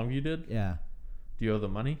 Longview did? Yeah, Do you owe the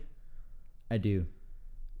money? I do.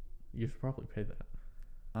 You should probably pay that.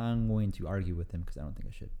 I'm going to argue with them because I don't think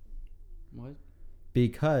I should. What?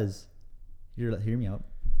 Because, hear me out.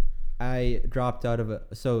 I dropped out of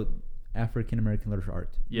African American literature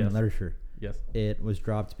art. Yes. Literature. Yes. It was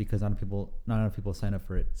dropped because not enough people signed up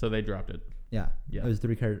for it. So they dropped it. Yeah. Yeah. It was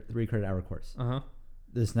 3 credit hour course. Uh huh.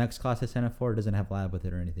 This next class I signed up for doesn't have lab with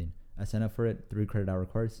it or anything. I signed up for it, 3 credit hour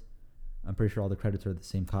course. I'm pretty sure all the credits are the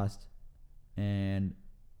same cost. And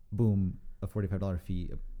boom, a $45 fee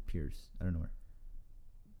appears out of nowhere.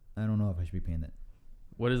 I don't know if I should be paying that.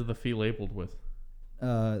 What is the fee labeled with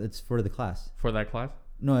It's for the class. for that class?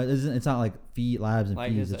 No, it isn't. It's not like fee labs and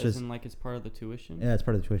Like, fees. is It's as just in like it's part of the tuition? yeah, it's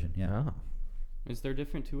part of the tuition. Yeah, Oh. Is there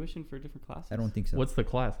different tuition for different classes? I don't think so. What's the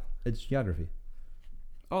class? It's geography.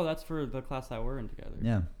 Oh, that's for the class that we're in together.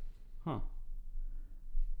 Yeah, Huh.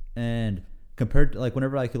 and compared to like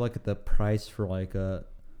whenever I could look at the price for like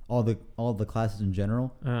all the classes in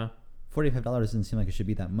general, $45 doesn't seem like it should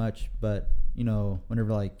be that much. But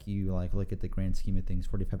whenever like you like look at the grand scheme of things,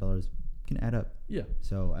 $45 can add up. Yeah.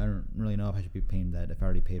 So I don't really know if I should be paying that if I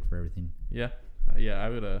already paid for everything. Yeah. Yeah. I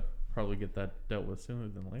would probably get that dealt with sooner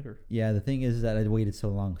than later. Yeah, the thing is that I waited so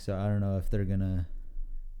long, so I don't know if they're gonna.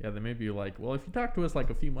 Yeah. They may be like, well, if you talked to us like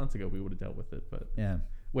a few months ago, we would have dealt with it. But Yeah.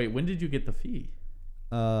 wait, when did you get the fee?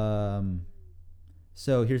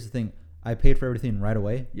 So here's the thing. I paid for everything right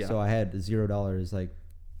away. Yeah. So I had $0 like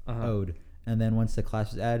owed, and then once the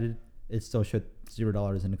class was added, it still showed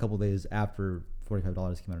 $0. And a couple days after,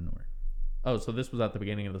 $45 came out of nowhere. Oh, so this was at the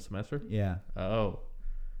beginning of the semester? Yeah. Oh.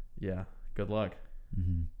 Yeah. Good luck.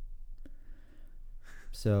 Mm-hmm.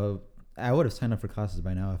 So I would have signed up for classes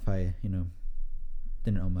by now if I,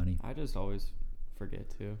 didn't owe money. I just always forget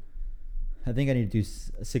to. I think I need to do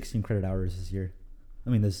 16 credit hours this year. I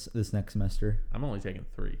mean, this next semester. I'm only taking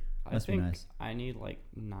 3. I Must be think nice. I need like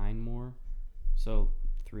 9 more, so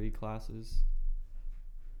 3 classes.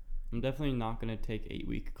 I'm definitely not gonna take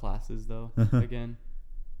 8-week classes though again,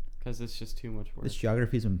 because it's just too much work. This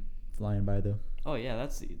geography's been flying by though. Oh yeah,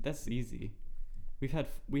 that's easy. We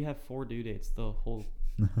have 4 due dates the whole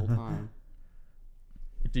time.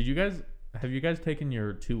 Have you guys taken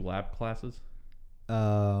your 2 lab classes?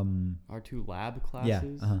 Our 2 lab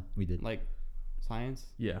classes. Yeah. We did. Like science.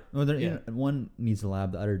 Yeah. Well, Yeah. one needs a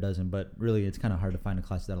lab, the other doesn't. But really, it's kind of hard to find a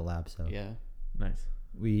class without a lab. So Yeah. Nice.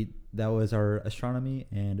 that was our astronomy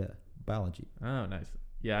and biology. Oh, nice.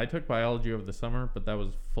 Yeah, I took biology over the summer, but that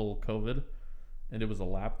was full COVID, and it was a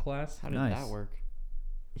lab class. How did Nice. that work?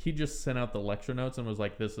 He just sent out the lecture notes and was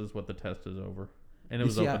like, "This is what the test is over," and it You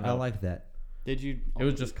was see, open I note. like that. Did you? It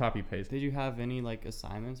was just copy paste. Did you have any like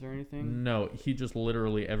assignments or anything? No, he just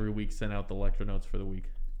literally every week sent out the lecture notes for the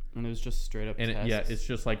week, And it was just straight up and tests. it's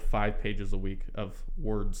just like 5 pages a week of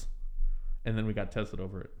words, and then we got tested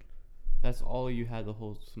over it. That's all you had the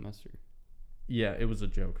whole semester. Yeah, it was a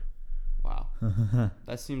joke. Wow.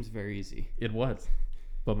 That seems very easy. It was.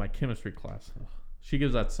 But my chemistry class, she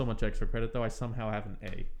gives out so much extra credit, though I somehow have an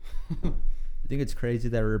A. I think it's crazy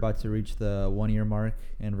that we're about to reach the 1 year mark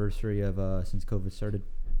anniversary of since COVID started.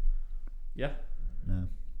 Yeah. No.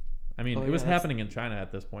 I mean, Oh, it was yeah, happening in China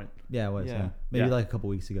at this point. Yeah, it was. Yeah. Yeah. Maybe Yeah. like a couple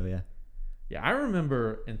weeks ago. Yeah. Yeah, I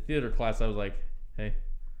remember in theater class, I was like, hey,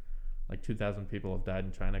 like 2,000 people have died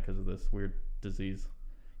in China because of this weird disease.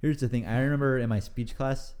 Here's the thing. I remember in my speech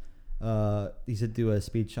class, he said do a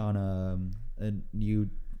speech on a new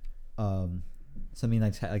something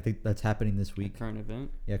that's happening this week. Current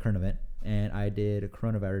event. Yeah, current event. And I did a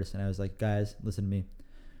coronavirus, and I was like, guys, listen to me.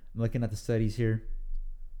 I'm looking at the studies here.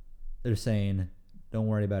 They're saying, don't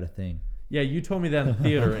worry about a thing. Yeah, you told me that in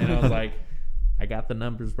theater, and I was like, I got the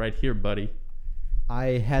numbers right here, buddy.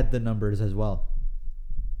 I had the numbers as well.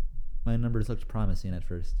 My numbers looked promising at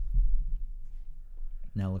first.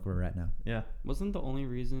 Now look where we're at now. Yeah. Wasn't the only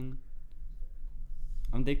reason...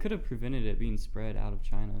 they could have prevented it being spread out of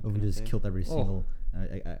China. Oh, we couldn't just they? killed every single...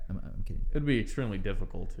 I'm kidding. It'd be extremely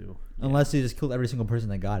difficult to. Yeah. Unless they just killed every single person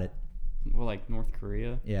that got it. Well, like North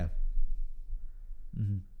Korea. Yeah.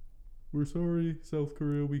 Mm-hmm. We're sorry, South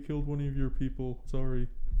Korea. We killed one of your people. Sorry.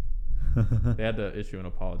 They had to issue an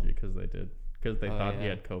apology because they did. Because they thought he yeah.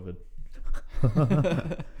 had COVID.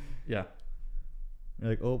 Yeah. You're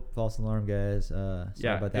like, oh, false alarm, guys. Sorry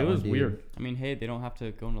Yeah, about that it was one, dude. weird. I mean, hey, they don't have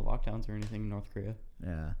to go into lockdowns or anything in North Korea.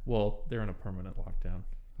 Yeah. Well, they're in a permanent lockdown.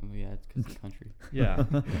 Oh, yeah, it's because of the country. Yeah.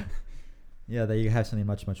 Yeah, that you have something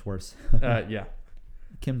much, much worse. Yeah.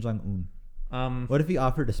 Kim Jong-un. Um. What if he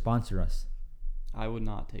offered to sponsor us? I would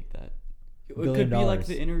not take that. It $1 could be billion. like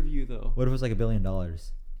the interview, though. What if it was like $1 billion?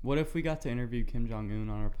 What if we got to interview Kim Jong-un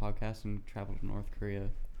on our podcast and travel to North Korea?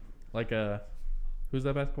 Like who's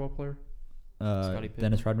that basketball player? Scottie Pippen.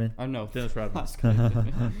 Dennis Rodman? Oh, no. Dennis Rodman. Not Scottie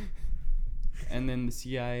Pippen. And then the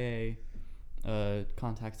CIA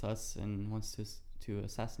contacts us and wants to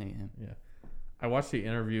assassinate him. Yeah. I watched the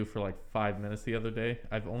interview for like 5 minutes the other day.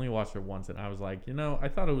 I've only watched it once, and I was like, I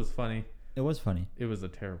thought it was funny. It was funny. It was a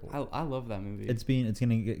terrible. I love that movie. It's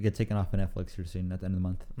gonna get taken off of Netflix here soon at the end of the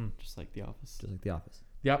month, just like The Office. just like The Office.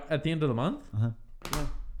 Yeah, at the end of the month? Uh huh. Yeah.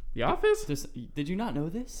 The Office? Did you not know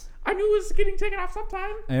this? I knew it was getting taken off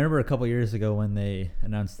sometime. I remember a couple years ago when they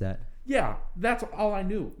announced that. Yeah, that's all I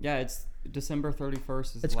knew. Yeah, it's December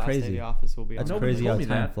 31st is That's the last day crazy. The Office will be That's on. Nobody crazy told how me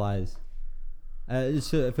time that. flies.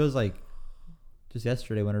 It feels like just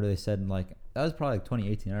yesterday whenever they said that was probably like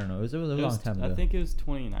 2018. I don't know. It was a long time ago. I think it was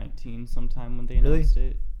 2019 sometime when they Really? announced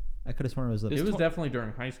it. I could have sworn it was. It's It was tw- definitely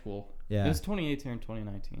during high school. Yeah. It was 2018 or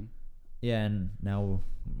 2019. Yeah, and now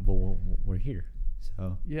we're here.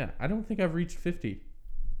 So Yeah, I don't think I've reached 50.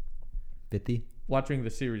 50. Watching the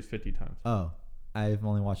series 50 times. Oh, I've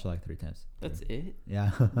only watched it like 3 times. That's it?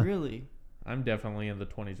 Yeah. Really? I'm definitely in the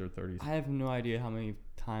 20s or 30s. I have no idea how many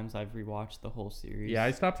times I've rewatched the whole series. Yeah,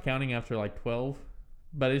 I stopped counting after like 12,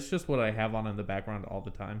 but it's just what I have on in the background all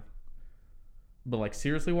the time. But like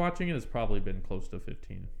seriously watching it has probably been close to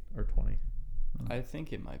 15 or 20. I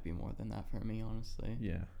think it might be more than that for me, honestly.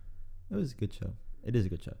 Yeah. It was a good show. It is a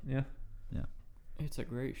good show. Yeah. It's a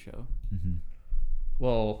great show. Mm-hmm.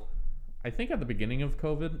 Well, I think at the beginning of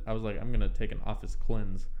COVID, I was like, I'm going to take an office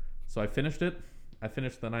cleanse. So I finished it. I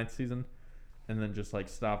finished the 9th season and then just like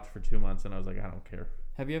stopped for 2 months and I was like, I don't care.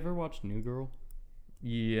 Have you ever watched New Girl?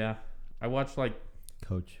 Yeah. I watched like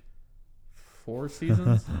Coach. 4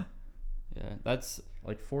 seasons. Yeah, that's...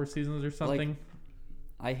 Like 4 seasons or something.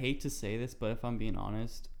 I hate to say this, but if I'm being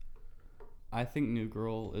honest, I think New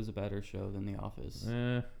Girl is a better show than The Office.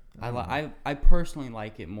 I personally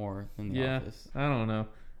like it more than The Office. I don't know.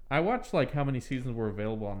 I watched like how many seasons were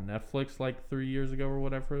available on Netflix like 3 years ago or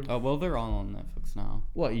whatever. Oh, well, they're all on Netflix now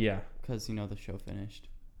Well, yeah. because, the show finished.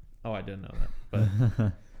 Oh, I didn't know that. But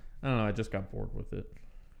I don't know. I just got bored with it.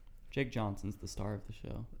 Jake Johnson's the star of the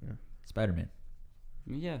show. Spider-Man.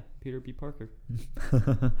 I mean, yeah, Peter B. Parker.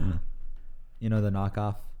 You know the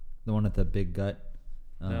knockoff, the one with the big gut.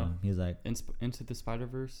 No. He's like, Into the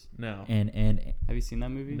Spider-Verse. No. and Have you seen that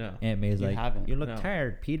movie? No. Aunt May's You like, haven't. you look No.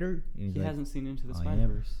 tired, Peter. And he's He like, hasn't seen Into the I am.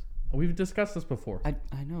 Spider-Verse. We've discussed this before. I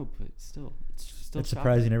know, but still, it's still it's shocking.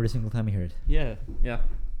 surprising every single time I hear it. Yeah. Yeah.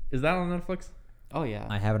 Is that on Netflix? Oh yeah.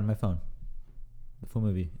 I have it on my phone, the full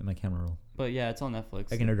movie in my camera roll. But yeah, it's on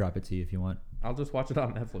Netflix. I can airdrop it to you if you want. I'll just watch it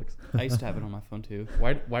on Netflix. I used to have it on my phone too.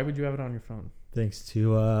 Why would you have it on your phone? Thanks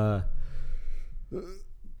to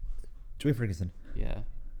Joey Ferguson. Yeah.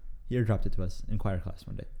 He airdropped it to us in choir class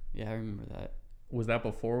one day. Yeah, I remember that. Was that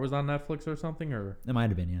before it was on Netflix or something? Or It might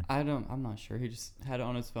have been, yeah. I'm not sure. He just had it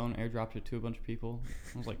on his phone, airdropped it to a bunch of people.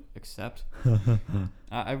 I was like, accept.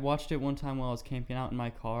 I watched it one time while I was camping out in my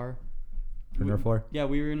car. For Nerf 4? Yeah,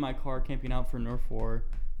 we were in my car camping out for Nerf 4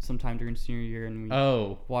 sometime during senior year, and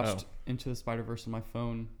we watched Into the Spider-Verse on my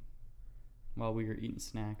phone while we were eating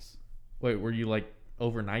snacks. Wait, were you like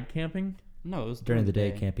overnight camping? No, it was During the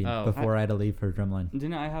day camping before I had to leave for drumline.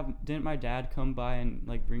 Didn't my dad come by and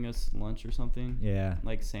like bring us lunch or something? Yeah.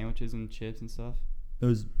 Like sandwiches and chips and stuff? It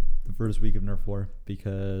was the first week of Nerf 4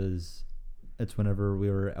 because it's whenever we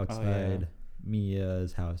were outside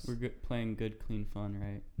Mia's house. We're playing good, clean fun,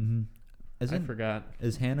 right? Mm-hmm. I forgot.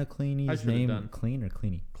 Is Hannah Cleanie's name Clean or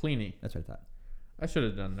Cleanie? Cleanie. That's what I thought. I should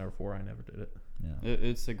have done Nerf 4. I never did it. Yeah.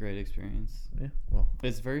 It's a great experience. Yeah. Well,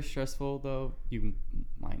 it's very stressful though. You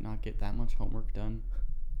might not get that much homework done.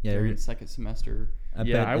 Yeah. During second semester. If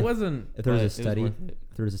there was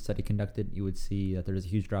a study conducted, you would see that there was a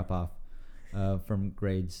huge drop off from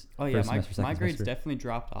grades. Oh yeah, my grades definitely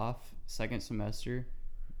dropped off second semester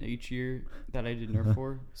each year that I did Nerf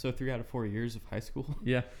 4. So 3 out of 4 years of high school.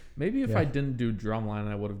 Yeah. Maybe if I didn't do drumline,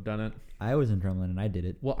 I would have done it. I was in drumline and I did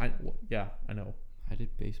it. Well, I know. I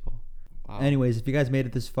did baseball. Wow. Anyways, if you guys made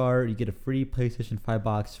it this far, you get a free PlayStation 5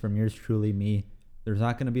 box from yours truly, me. There's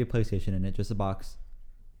not going to be a PlayStation in it, just a box.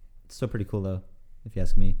 It's still pretty cool though, if you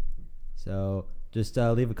ask me. So just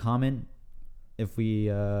leave a comment if we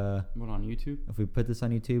what, on YouTube? If we put this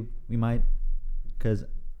on YouTube, we might, because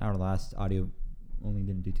our last audio only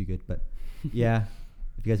didn't do too good. But yeah,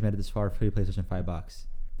 if you guys made it this far, free PlayStation 5 box.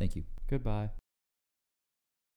 Thank you. Goodbye.